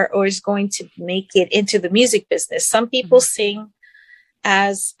star or is going to make it into the music business. Some people sing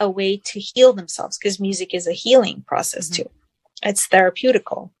as a way to heal themselves, because music is a healing process too. It's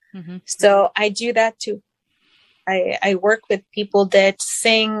therapeutical. So I do that too. I work with people that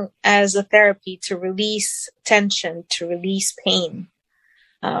sing as a therapy to release tension, to release pain.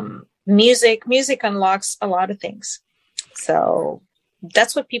 Music unlocks a lot of things. So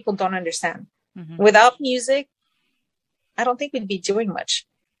that's what people don't understand. Without music, I don't think we'd be doing much.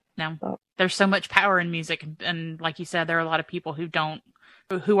 No, there's so much power in music. And like you said, there are a lot of people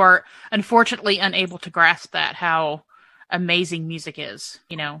who are unfortunately unable to grasp that, how amazing music is,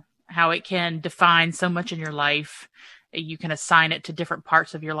 you know, how it can define so much in your life. You can assign it to different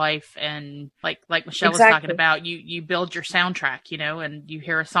parts of your life. And like Michelle was talking about, you build your soundtrack, you know, and you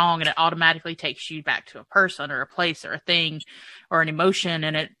hear a song and it automatically takes you back to a person or a place or a thing or an emotion.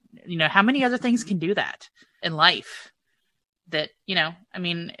 And it, you know, how many other things can do that in life that, you know, I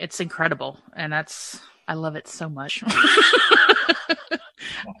mean, it's incredible. And I love it so much.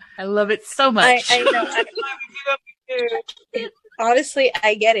 I love it so much. I know. Honestly,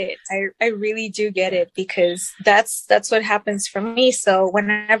 I get it. I really do get it, because that's what happens for me. So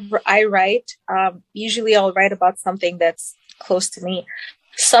whenever I write, usually I'll write about something that's close to me.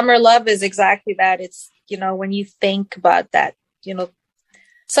 Summer Love is exactly that. It's, you know, when you think about that, you know,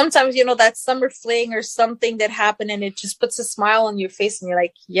 sometimes, you know, that summer fling or something that happened and it just puts a smile on your face and you're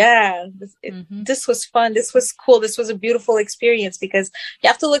like, yeah, this was fun. This was cool. This was a beautiful experience, because you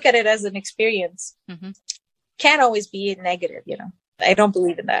have to look at it as an experience. Can't always be negative, you know. I don't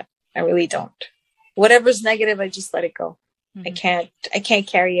believe in that. I really don't. Whatever's negative, I just let it go. I can't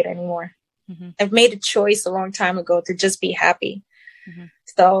carry it anymore. I've made a choice a long time ago to just be happy.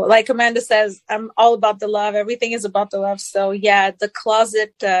 So like Amanda says, I'm all about the love. Everything is about the love. So yeah, the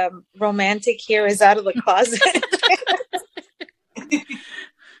closet romantic here is out of the closet.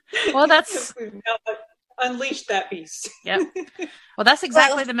 Well, that's unleash that beast. Yep. Well, that's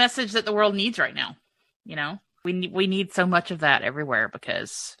exactly the message that the world needs right now. You know, we need so much of that everywhere,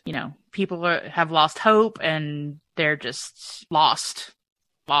 because, you know, people have lost hope and they're just lost.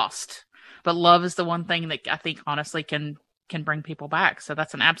 But love is the one thing that I think honestly can bring people back. So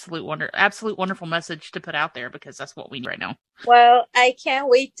that's an absolute wonderful message to put out there, because that's what we need right now. Well, I can't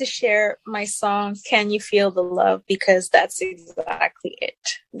wait to share my song, Can You Feel the Love? Because that's exactly it.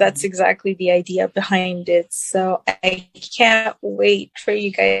 That's exactly the idea behind it. So I can't wait for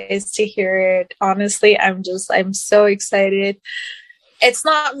you guys to hear it. Honestly, I'm so excited. It's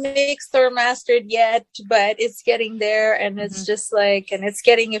not mixed or mastered yet, but it's getting there, and it's just like, and it's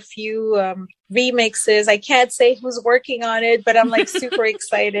getting a few remixes. I can't say who's working on it, but I'm like super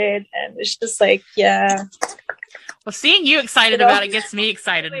excited, and it's just like, yeah. Well, seeing you excited about it gets me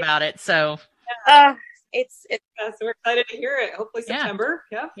excited about it. So, it's so we're excited to hear it. Hopefully September.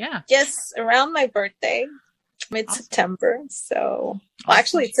 Yeah. Yes, around my birthday, mid-September. Awesome. So, well,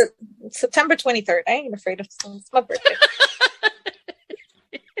 actually, it's September 23rd. I ain't afraid of it. It's my birthday.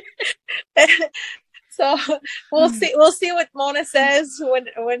 So we'll see what Mona says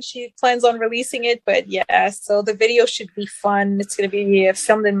when she plans on releasing it. But yeah, so the video should be fun. It's going to be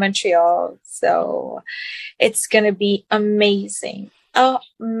filmed in Montreal, so it's going to be amazing. I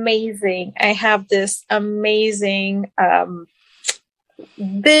have this amazing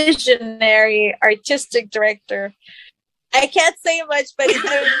visionary artistic director. I can't say much, but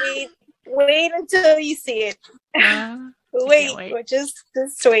wait until you see it. Wait. Just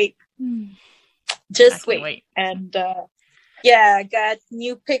wait. Just wait. And Yeah, got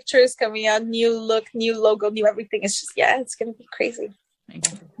new pictures coming out, new look, new logo, new everything. It's just, yeah, it's going to be crazy.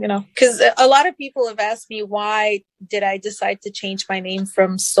 You know, because a lot of people have asked me, why did I decide to change my name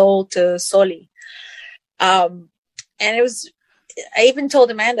from Sol to Soli? And it was, I even told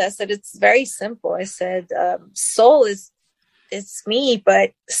Amanda, I said, it's very simple. I said, Sol it's me,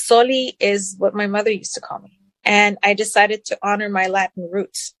 but Soli is what my mother used to call me. And I decided to honor my Latin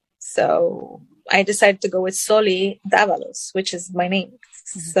roots. So I decided to go with Soli Davalos, which is my name.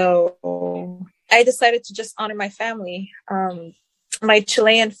 Mm-hmm. So I decided to just honor my family, my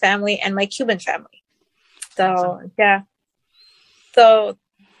Chilean family and my Cuban family. So, awesome. Yeah. So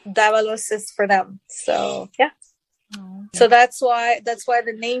Davalos is for them. So, yeah. Oh, okay. So that's why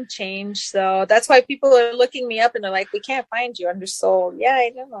the name changed. So that's why people are looking me up and they're like, we can't find you under Sol. Yeah, I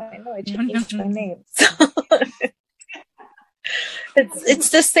know. I changed my name. So it's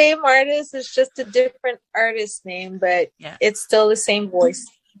the same artist. It's just a different artist name, but it's still the same voice.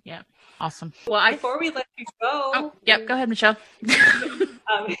 Yeah. Awesome. Well, before we let you go. Go ahead, Michelle.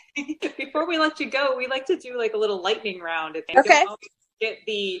 Before we let you go, we like to do like a little lightning round. If okay. Don't get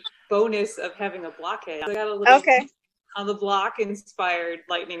the bonus of having a blockhead. So I got a little on the block inspired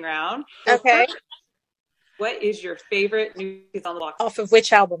lightning round. So okay. First, what is your favorite New Kids on the Block? Off of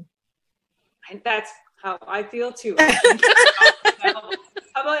which album? And that's how I feel too. How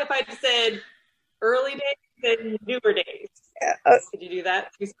about if I said early days and newer days? Could you do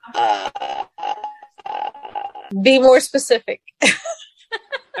that? Be more specific.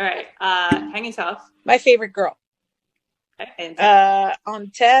 All right. Hanging Tough. My favorite girl. Okay. And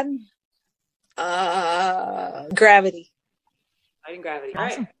on 10, Gravity. Fighting Gravity.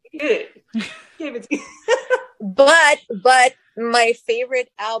 Awesome. All right. Good. Give it to you. But my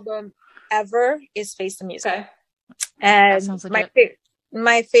favorite album ever is Face the Music. Okay. And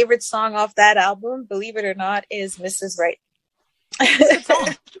my favorite song off that album, believe it or not, is Mrs. Right.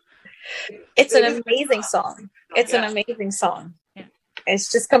 It's an amazing song. It's an amazing song. Yeah. It's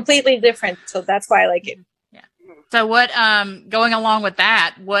just completely different, so that's why I like it. Yeah. So what going along with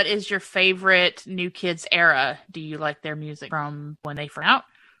that, what is your favorite New Kids era? Do you like their music from when they first out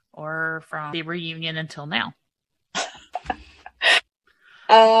or from the reunion until now?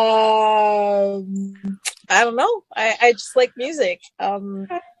 I don't know. I just like music.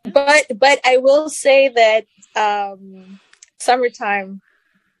 But I will say that Summertime,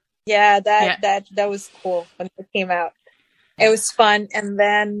 that was cool when it came out. It was fun, and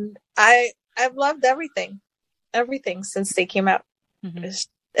then I've loved everything since they came out. Mm-hmm.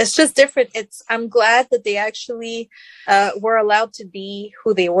 It's just different. I'm glad that they actually were allowed to be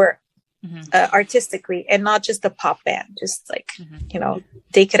who they were. Mm-hmm. Artistically, and not just a pop band, just like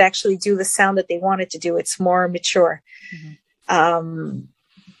they could actually do the sound that they wanted to do. It's more mature. Mm-hmm.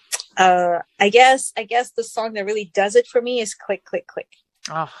 I guess the song that really does it for me is Click Click Click.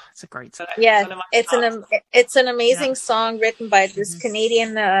 Oh, it's a great song. Yeah, it's an amazing song written by this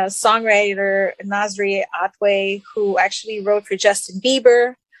Canadian songwriter Nasri Atway, who actually wrote for Justin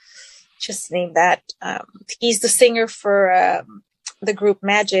Bieber. Just to name that. He's the singer for the group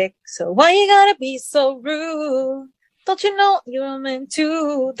Magic. So why you gotta be so rude? Don't you know you're meant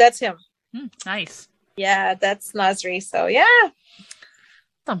to? That's him. Nice. Yeah, that's Nasri. So yeah.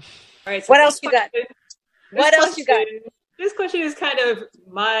 All right. So what else you got? What else you got? This question is kind of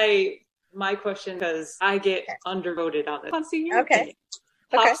my question because I get undervoted on this. Okay.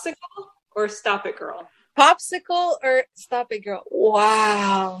 Popsicle or Stop It Girl? Popsicle or Stop It Girl?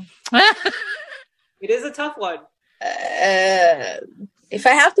 Wow. It is a tough one. If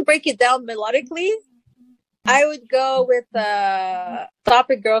I have to break it down melodically, I would go with Stop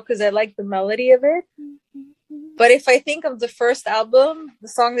It Girl because I like the melody of it. But if I think of the first album, the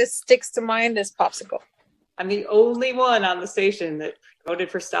song that sticks to mind is Popsicle. I'm the only one on the station that voted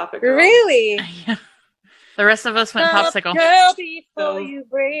for Stop It Girl. Really? The rest of us went Popsicle. Girl, before you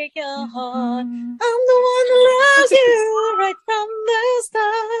break your heart, I'm the one that loves you right from the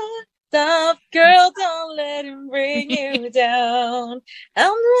start. Stop, girl, don't let him bring you down. I'm the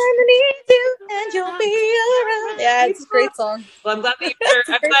one that needs you, and you'll be around. Yeah, it's a great song. Well, I'm glad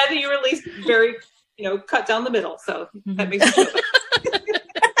that you released very, cut down the middle. So that makes me feel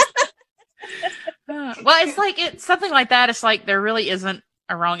better. Well, it's something like that. It's like there really isn't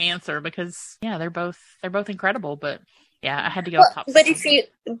a wrong answer because they're both incredible. But I had to go with Popsicle.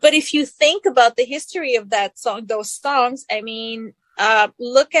 But if you think about the history of that song, those songs, I mean.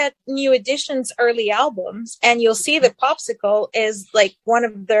 Look at New Edition's early albums and you'll see that Popsicle is like one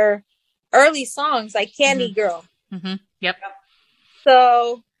of their early songs, like Candy Girl. Mm-hmm. Yep.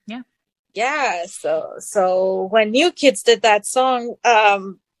 So, So when New Kids did that song,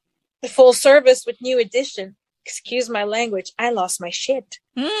 Full Service with New Edition, excuse my language, I lost my shit.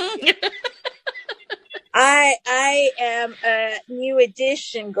 I am a New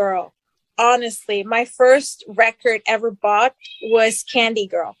Edition girl. Honestly, my first record ever bought was Candy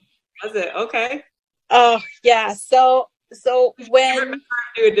Girl. Was it? Okay. Oh yeah. So when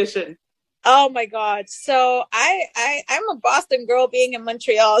New Edition. Oh my God. So I'm a Boston girl being in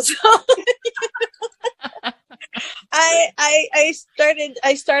Montreal. So I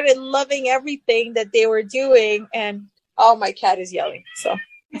started loving everything that they were doing, and my cat is yelling, so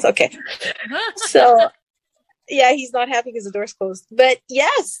it's okay. So yeah, he's not happy because the door's closed. But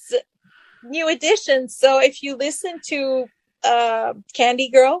yes, New Edition. So if you listen to Candy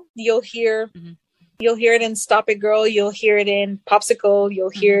Girl, you'll hear it in Stop It Girl, you'll hear it in Popsicle, you'll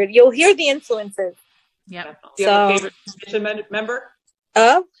hear the influences. Yeah. Do you have a favorite Edition member?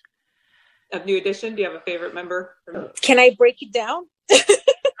 Of New Edition? Do you have a favorite member? Can I break it down?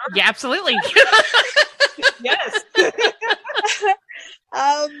 Yeah, absolutely. Yes.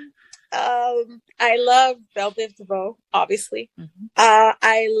 I love Belle Biv DeVoe, obviously.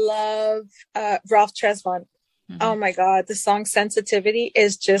 I love Ralph Tresvant. Oh my God, the song "Sensitivity"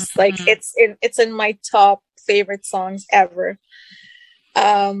 is just like it's in my top favorite songs ever.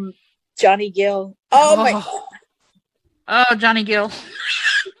 Johnny Gill. Oh my God. Oh, Johnny Gill.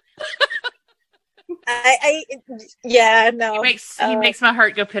 He makes my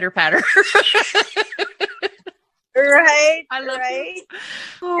heart go pitter patter. Right. I love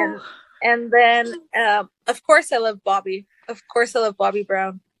him. And then of course I love Bobby. Of course I love Bobby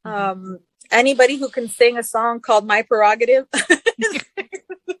Brown. Anybody who can sing a song called "My Prerogative."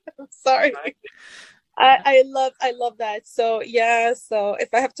 Sorry. I love that. So yeah, so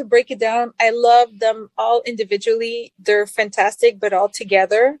if I have to break it down, I love them all individually. They're fantastic, but all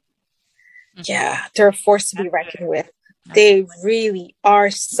together, yeah, they're a force to be reckoned with. They really are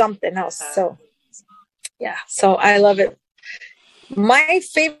something else. So yeah, so I love it. My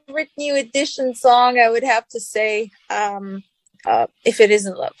favorite New Edition song, I would have to say, "If It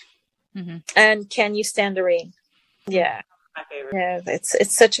Isn't Love," and "Can You Stand the Rain." Yeah. My favorite. Yeah,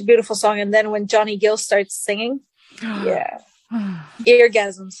 it's such a beautiful song. And then when Johnny Gill starts singing, yeah,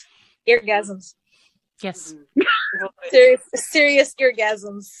 eargasms. Yes, serious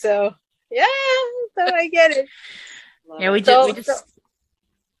eargasms. So yeah, so I get it. Yeah, we just.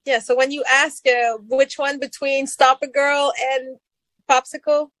 So when you ask which one between "Stop It Girl" and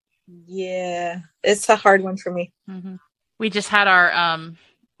 "Popsicle," yeah, it's a hard one for me. We just had our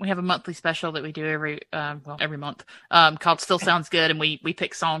we have a monthly special that we do every month called Still Sounds Good, and we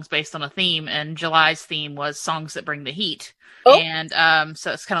pick songs based on a theme, and July's theme was songs that bring the heat. And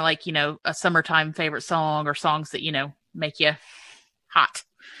so it's kind of like, a summertime favorite song, or songs that make you hot.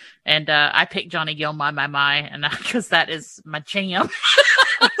 And I picked Johnny Gill, My and because that is my jam.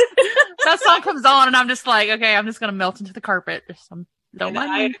 That song comes on and I'm just like, okay, I'm just gonna melt into the carpet. Don't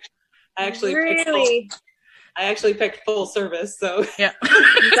mind me. I actually really I actually picked Full Service, so yeah.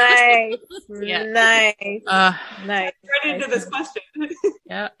 Nice. Yeah. Nice. Right into this question.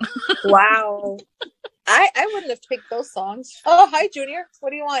 Yeah. Wow. I wouldn't have picked those songs. Oh, hi, Junior. What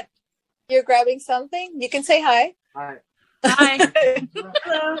do you want? You're grabbing something? You can say hi. Hi. Hi.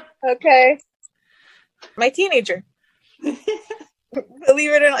 Hello. Okay. My teenager.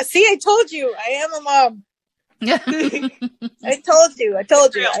 Believe it or not. See, I told you. I am a mom. I told you. I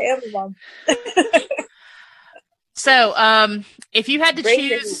am a mom. So, if you had to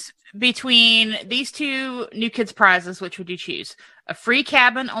choose between these two New Kids prizes, which would you choose? A free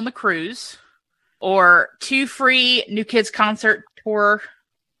cabin on the cruise, or 2 free New Kids concert tour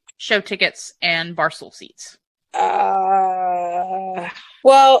show tickets and Barstool seats?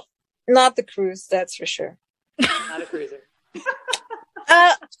 Well, not the cruise, that's for sure. Not a cruiser.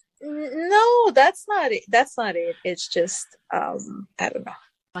 No, that's not it. It's just, I don't know.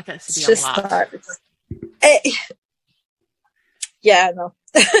 Like that It's to be just a lot. not. Yeah, no.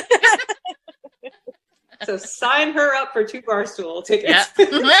 So sign her up for 2 Barstool tickets.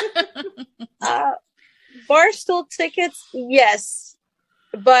 Yeah. Barstool tickets, yes,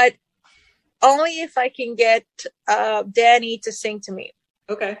 but only if I can get Danny to sing to me.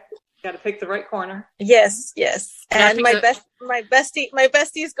 Okay. Got to pick the right corner. Yes. And my bestie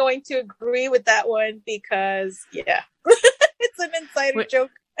is going to agree with that one because, yeah, it's an insider joke.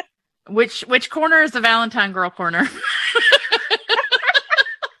 Which corner is the Valentine girl corner?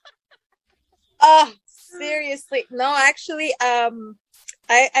 Seriously, no, actually, I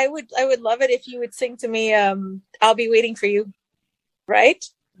would love it if you would sing to me. "I'll Be Waiting for You," right?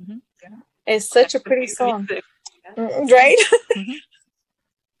 Mm-hmm. Yeah. It's such a pretty song, right? Mm-hmm.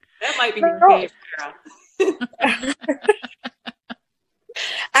 That might be your favorite.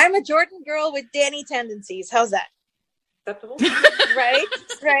 I'm a Jordan girl with Danny tendencies. How's that? Acceptable. Right?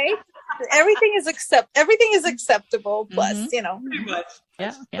 Everything is acceptable. Plus, Pretty much.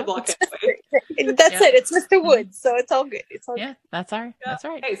 Yeah. The blockhead way. That's it. It's Mr. Woods, so it's all good. It's all Yeah, that's all right. That's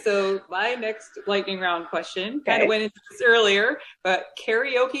right. Okay, so my next lightning round question kind of went into this earlier, but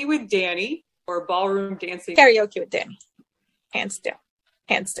karaoke with Danny or ballroom dancing? Karaoke with Danny, hands down.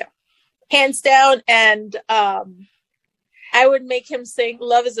 And I would make him sing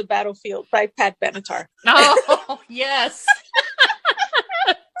 "Love Is a Battlefield" by Pat Benatar. Oh, yes.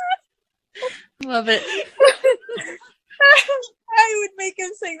 Love it. I would make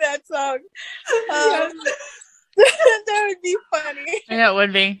him sing that song. That would be funny. Yeah, it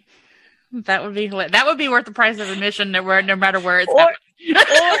would be. That would be worth the price of admission, no matter where it's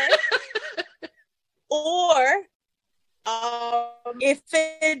or if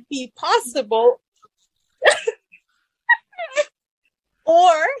it be possible,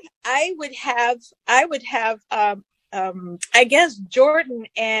 or I would have I guess Jordan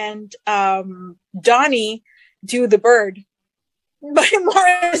and Donnie do "The Bird" by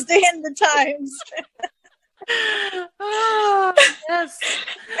Morris Day and the Times. Oh, yes.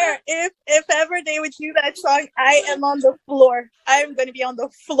 If ever they would do that song, I am on the floor. I'm going to be on the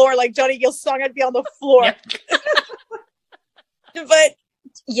floor like Johnny Gill's song. I'd be on the floor. Yep. But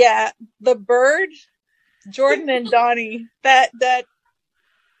yeah, "The Bird," Jordan and Donnie.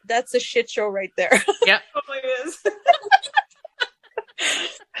 That's a shit show right there. Yep. Totally is.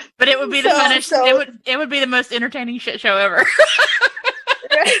 But it would be the funnest. It would be the most entertaining shit show ever.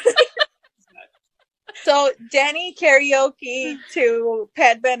 So Danny karaoke to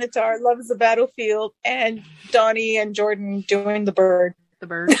Pat Benatar, "Love Is a Battlefield," and Donnie and Jordan doing "The Bird." The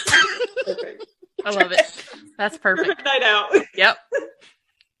Bird. Perfect. I love it. That's perfect. Perfect night out.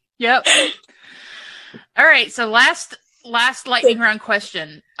 Yep. All right. So last lightning round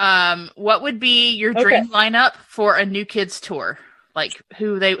question. What would be your dream lineup for a New Kids tour? Like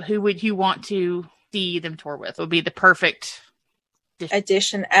who would you want to see them tour with? Would be the perfect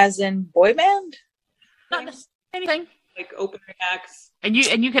addition, as in boy band? Not anything. Like opening acts. And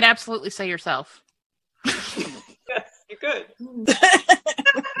you could absolutely say yourself. Yes, you could.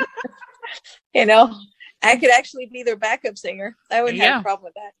 I could actually be their backup singer. I wouldn't have a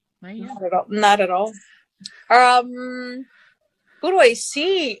problem with that. Not at all. Who do I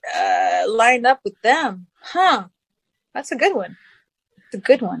see lined up with them? That's a good one.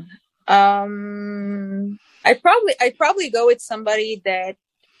 I'd probably go with somebody that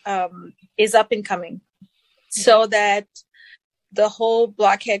is up and coming, so that the whole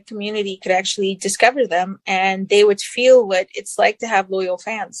Blockhead community could actually discover them, and they would feel what it's like to have loyal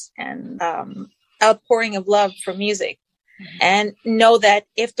fans and outpouring of love for music, and know that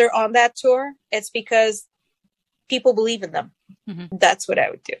if they're on that tour, it's because people believe in them. That's what I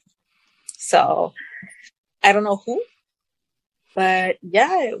would do. So I don't know who, but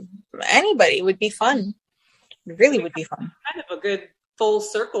yeah, anybody would be fun. It really would be fun. Kind of a good full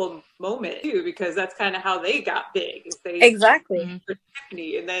circle moment too, because that's kind of how they got big. Exactly.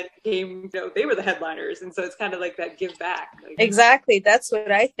 Tiffany, and then came, they were the headliners, and so it's kind of like that give back. Exactly. That's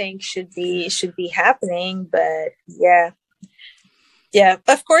what I think should be happening. But yeah.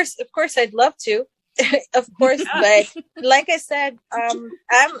 Of course, I'd love to. Of course, but like I said,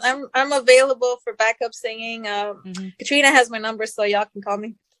 I'm available for backup singing. Katrina has my number, so y'all can call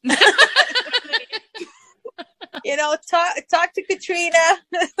me. Talk to Katrina.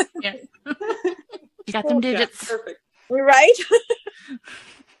 Yeah. You got them digits. Yeah, perfect. Right?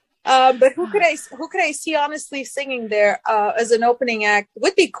 But who could I see honestly singing there as an opening act?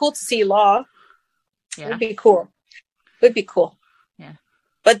 Would be cool to see Law. Yeah. Would be cool. Yeah.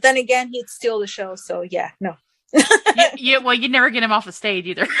 But then again, he'd steal the show, so yeah, no. Well, you'd never get him off the stage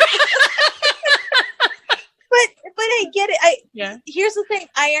either. But I get it. Here's the thing.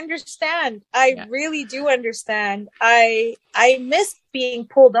 I understand. I really do understand. I miss being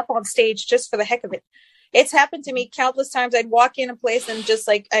pulled up on stage just for the heck of it. It's happened to me countless times. I'd walk in a place and just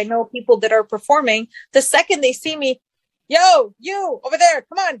like, I know people that are performing. The second they see me, yo, you over there,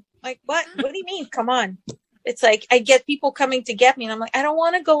 come on. Like, what? What do you mean? Come on. It's like, I get people coming to get me and I'm like, I don't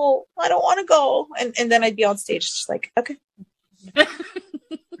want to go. And then I'd be on stage just like, okay.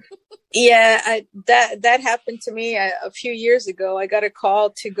 Yeah, that happened to me a few years ago. I got a call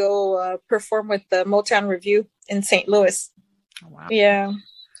to go perform with the Motown Revue in St. Louis. Oh, wow. Yeah,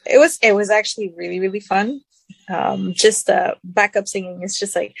 it was actually really, really fun. Just backup singing. It's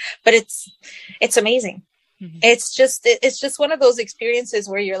just like, but it's amazing. Mm-hmm. It's just one of those experiences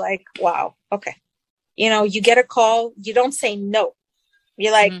where you're like, wow, okay. You get a call, you don't say no.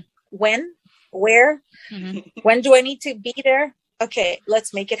 You're like, when, where, when do I need to be there? okay,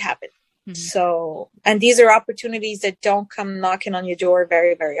 let's make it happen. So, and these are opportunities that don't come knocking on your door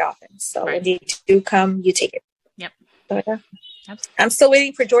very, very often. So when they do come, you take it. Yep. So, yeah. I'm still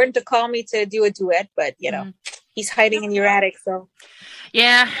waiting for Jordan to call me to do a duet, but he's hiding in your attic. So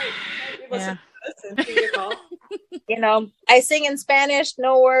yeah. I sing in Spanish.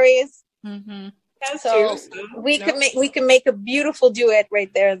 No worries. So we can make a beautiful duet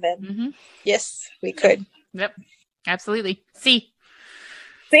right there. Then yes, we could. Yep. Absolutely. See.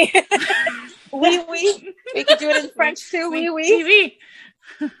 Oui, oui. We could do it in French too. Oui, oui.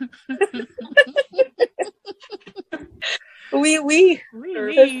 Oui, oui.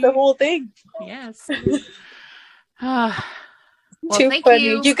 That's the whole thing. Yes. Well, too funny.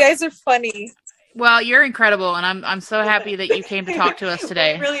 You guys are funny. Well, you're incredible, and I'm so happy that you came to talk to us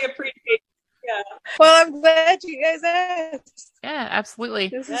today. We really appreciate it. Yeah. Well, I'm glad you guys asked. Yeah, absolutely.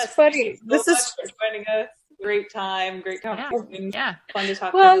 This is funny. This is joining us. Great time, great conversation. Yeah. Fun to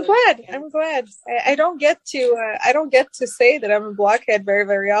talk. Well, I'm glad. I don't get to say that I'm a blockhead very,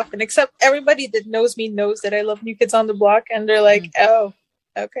 very often. Except everybody that knows me knows that I love New Kids on the Block, and they're like, "Oh,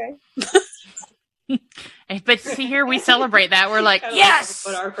 okay." But see, here we celebrate that. We're like, yes.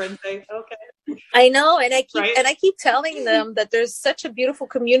 What our friends say. Okay. I know, and I keep telling them that there's such a beautiful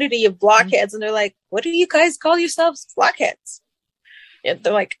community of blockheads, and they're like, "What do you guys call yourselves, blockheads?" And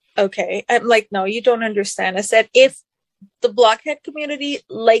they're like, okay. I'm like, no, you don't understand. I said, if the blockhead community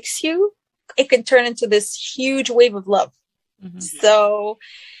likes you, it can turn into this huge wave of love. So,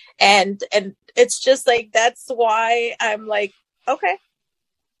 and it's just like, that's why I'm like, okay,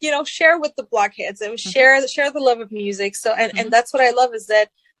 share with the blockheads. It was share the love of music. So, and that's what I love is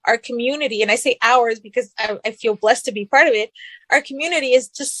that our community, and I say ours because I feel blessed to be part of it. Our community is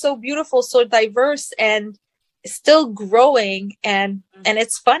just so beautiful, so diverse, and still growing, and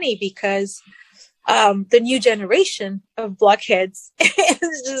it's funny because the new generation of blockheads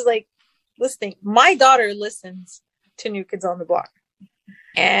is just like listening. My daughter listens to New Kids on the Block,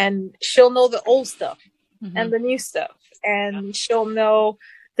 and she'll know the old stuff and the new stuff, and she'll know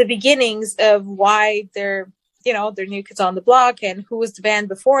the beginnings of why they're New Kids on the Block, and who was the band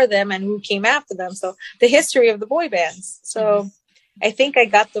before them and who came after them. So the history of the boy bands. So I think I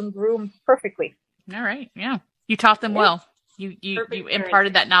got them groomed perfectly. All right. Yeah. You taught them well. You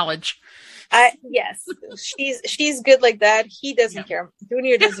imparted that knowledge. Yes. She's good like that. He doesn't care.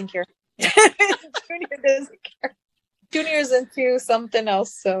 Junior doesn't care. Junior doesn't care. Junior's into something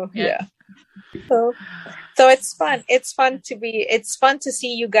else. So yeah. So it's fun. It's fun to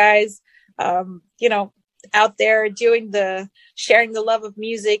see you guys out there doing sharing the love of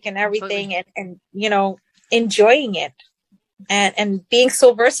music and everything. Absolutely. and enjoying it. And being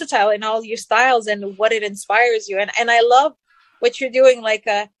so versatile in all your styles and what it inspires you. And I love what you're doing, like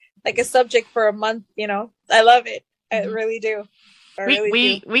a subject for a month, I love it. I really do.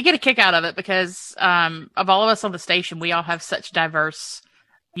 We get a kick out of it because of all of us on the station, we all have such diverse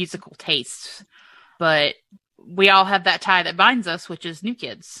musical tastes, but we all have that tie that binds us, which is New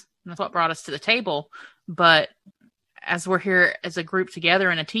Kids. And that's what brought us to the table. But as we're here as a group together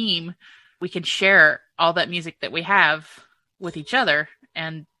in a team, we can share all that music that we have with each other,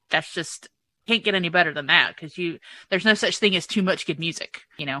 and that's just can't get any better than that because there's no such thing as too much good music,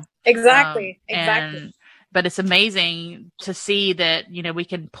 Exactly. But it's amazing to see that we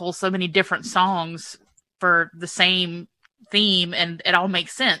can pull so many different songs for the same theme, and it all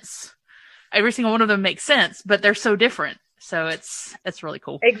makes sense. Every single one of them makes sense, but they're so different. So it's really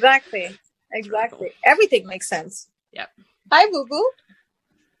cool. Exactly. Cool. Everything makes sense. Yep. Hi, Boo Boo.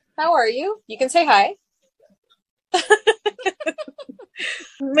 How are you? You can say hi.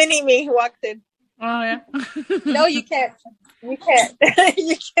 Mini me walked in. Oh yeah. No, you can't. You can't.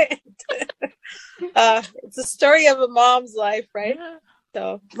 It's a story of a mom's life, right? Yeah.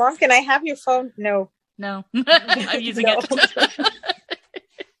 So, Mom, can I have your phone? No. I'm using it.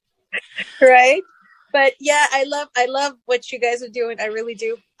 Right? But yeah, I love what you guys are doing. I really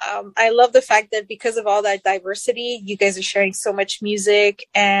do. I love the fact that because of all that diversity, you guys are sharing so much music,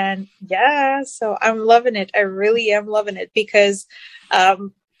 and yeah, so I'm loving it. I really am loving it because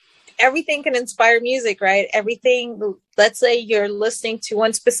everything can inspire music, right? Everything. Let's say you're listening to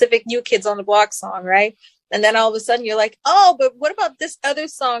one specific New Kids on the Block song, right? And then all of a sudden you're like, oh, but what about this other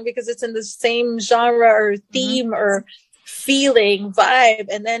song? Because it's in the same genre or theme or feeling, vibe.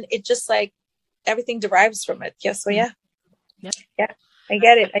 And then it just like everything derives from it. Yeah. So yeah. Yeah. I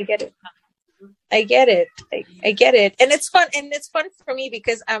get it. And it's fun. And it's fun for me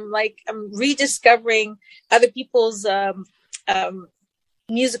because I'm rediscovering other people's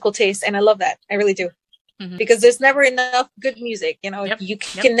musical taste. And I love that. I really do. Because there's never enough good music. You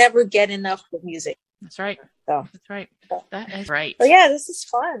can never get enough good music. That's right. So that's right. That is right. So yeah, this is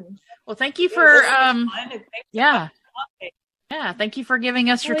fun. Well, thank you for Yeah. thank you for giving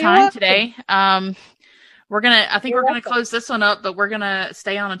us your You're time welcome. today. I think You're we're gonna welcome. close this one up, but we're gonna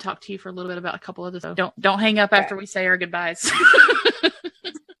stay on and talk to you for a little bit about a couple others. So don't hang up after we say our goodbyes.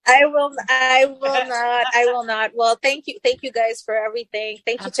 I will not. Well, thank you guys for everything.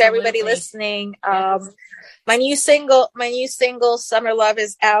 Thank you to everybody listening. My new single, Summer Love,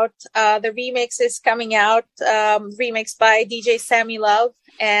 is out. The remix is coming out, remix by DJ Sammy Love.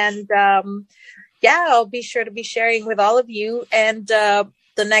 And I'll be sure to be sharing with all of you. And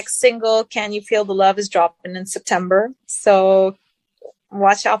the next single, Can You Feel the Love, is dropping in September. So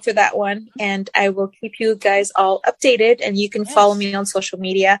watch out for that one. And I will keep you guys all updated. And you can follow me on social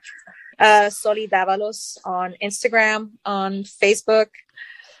media. Soli Davalos on Instagram, on Facebook.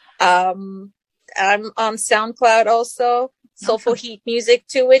 I'm on SoundCloud also. Soulful Heat Music,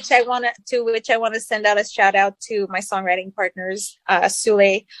 to which I want to send out a shout out to my songwriting partners,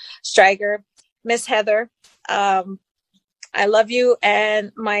 Sule Stryger, Miss Heather. I love you,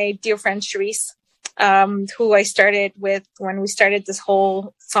 and my dear friend Charisse, who I started with when we started this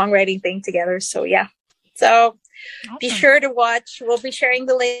whole songwriting thing together. So yeah. So be sure to watch. We'll be sharing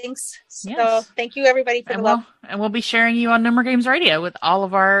the links. So thank you everybody for the love. And we'll be sharing you on No More Games Radio with all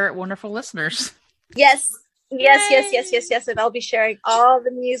of our wonderful listeners. Yes. And I'll be sharing all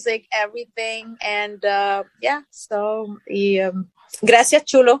the music, everything. And so gracias,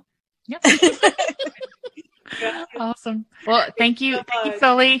 chulo. Yep. Awesome. Well, thank you,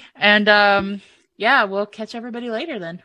 Sully. And we'll catch everybody later then.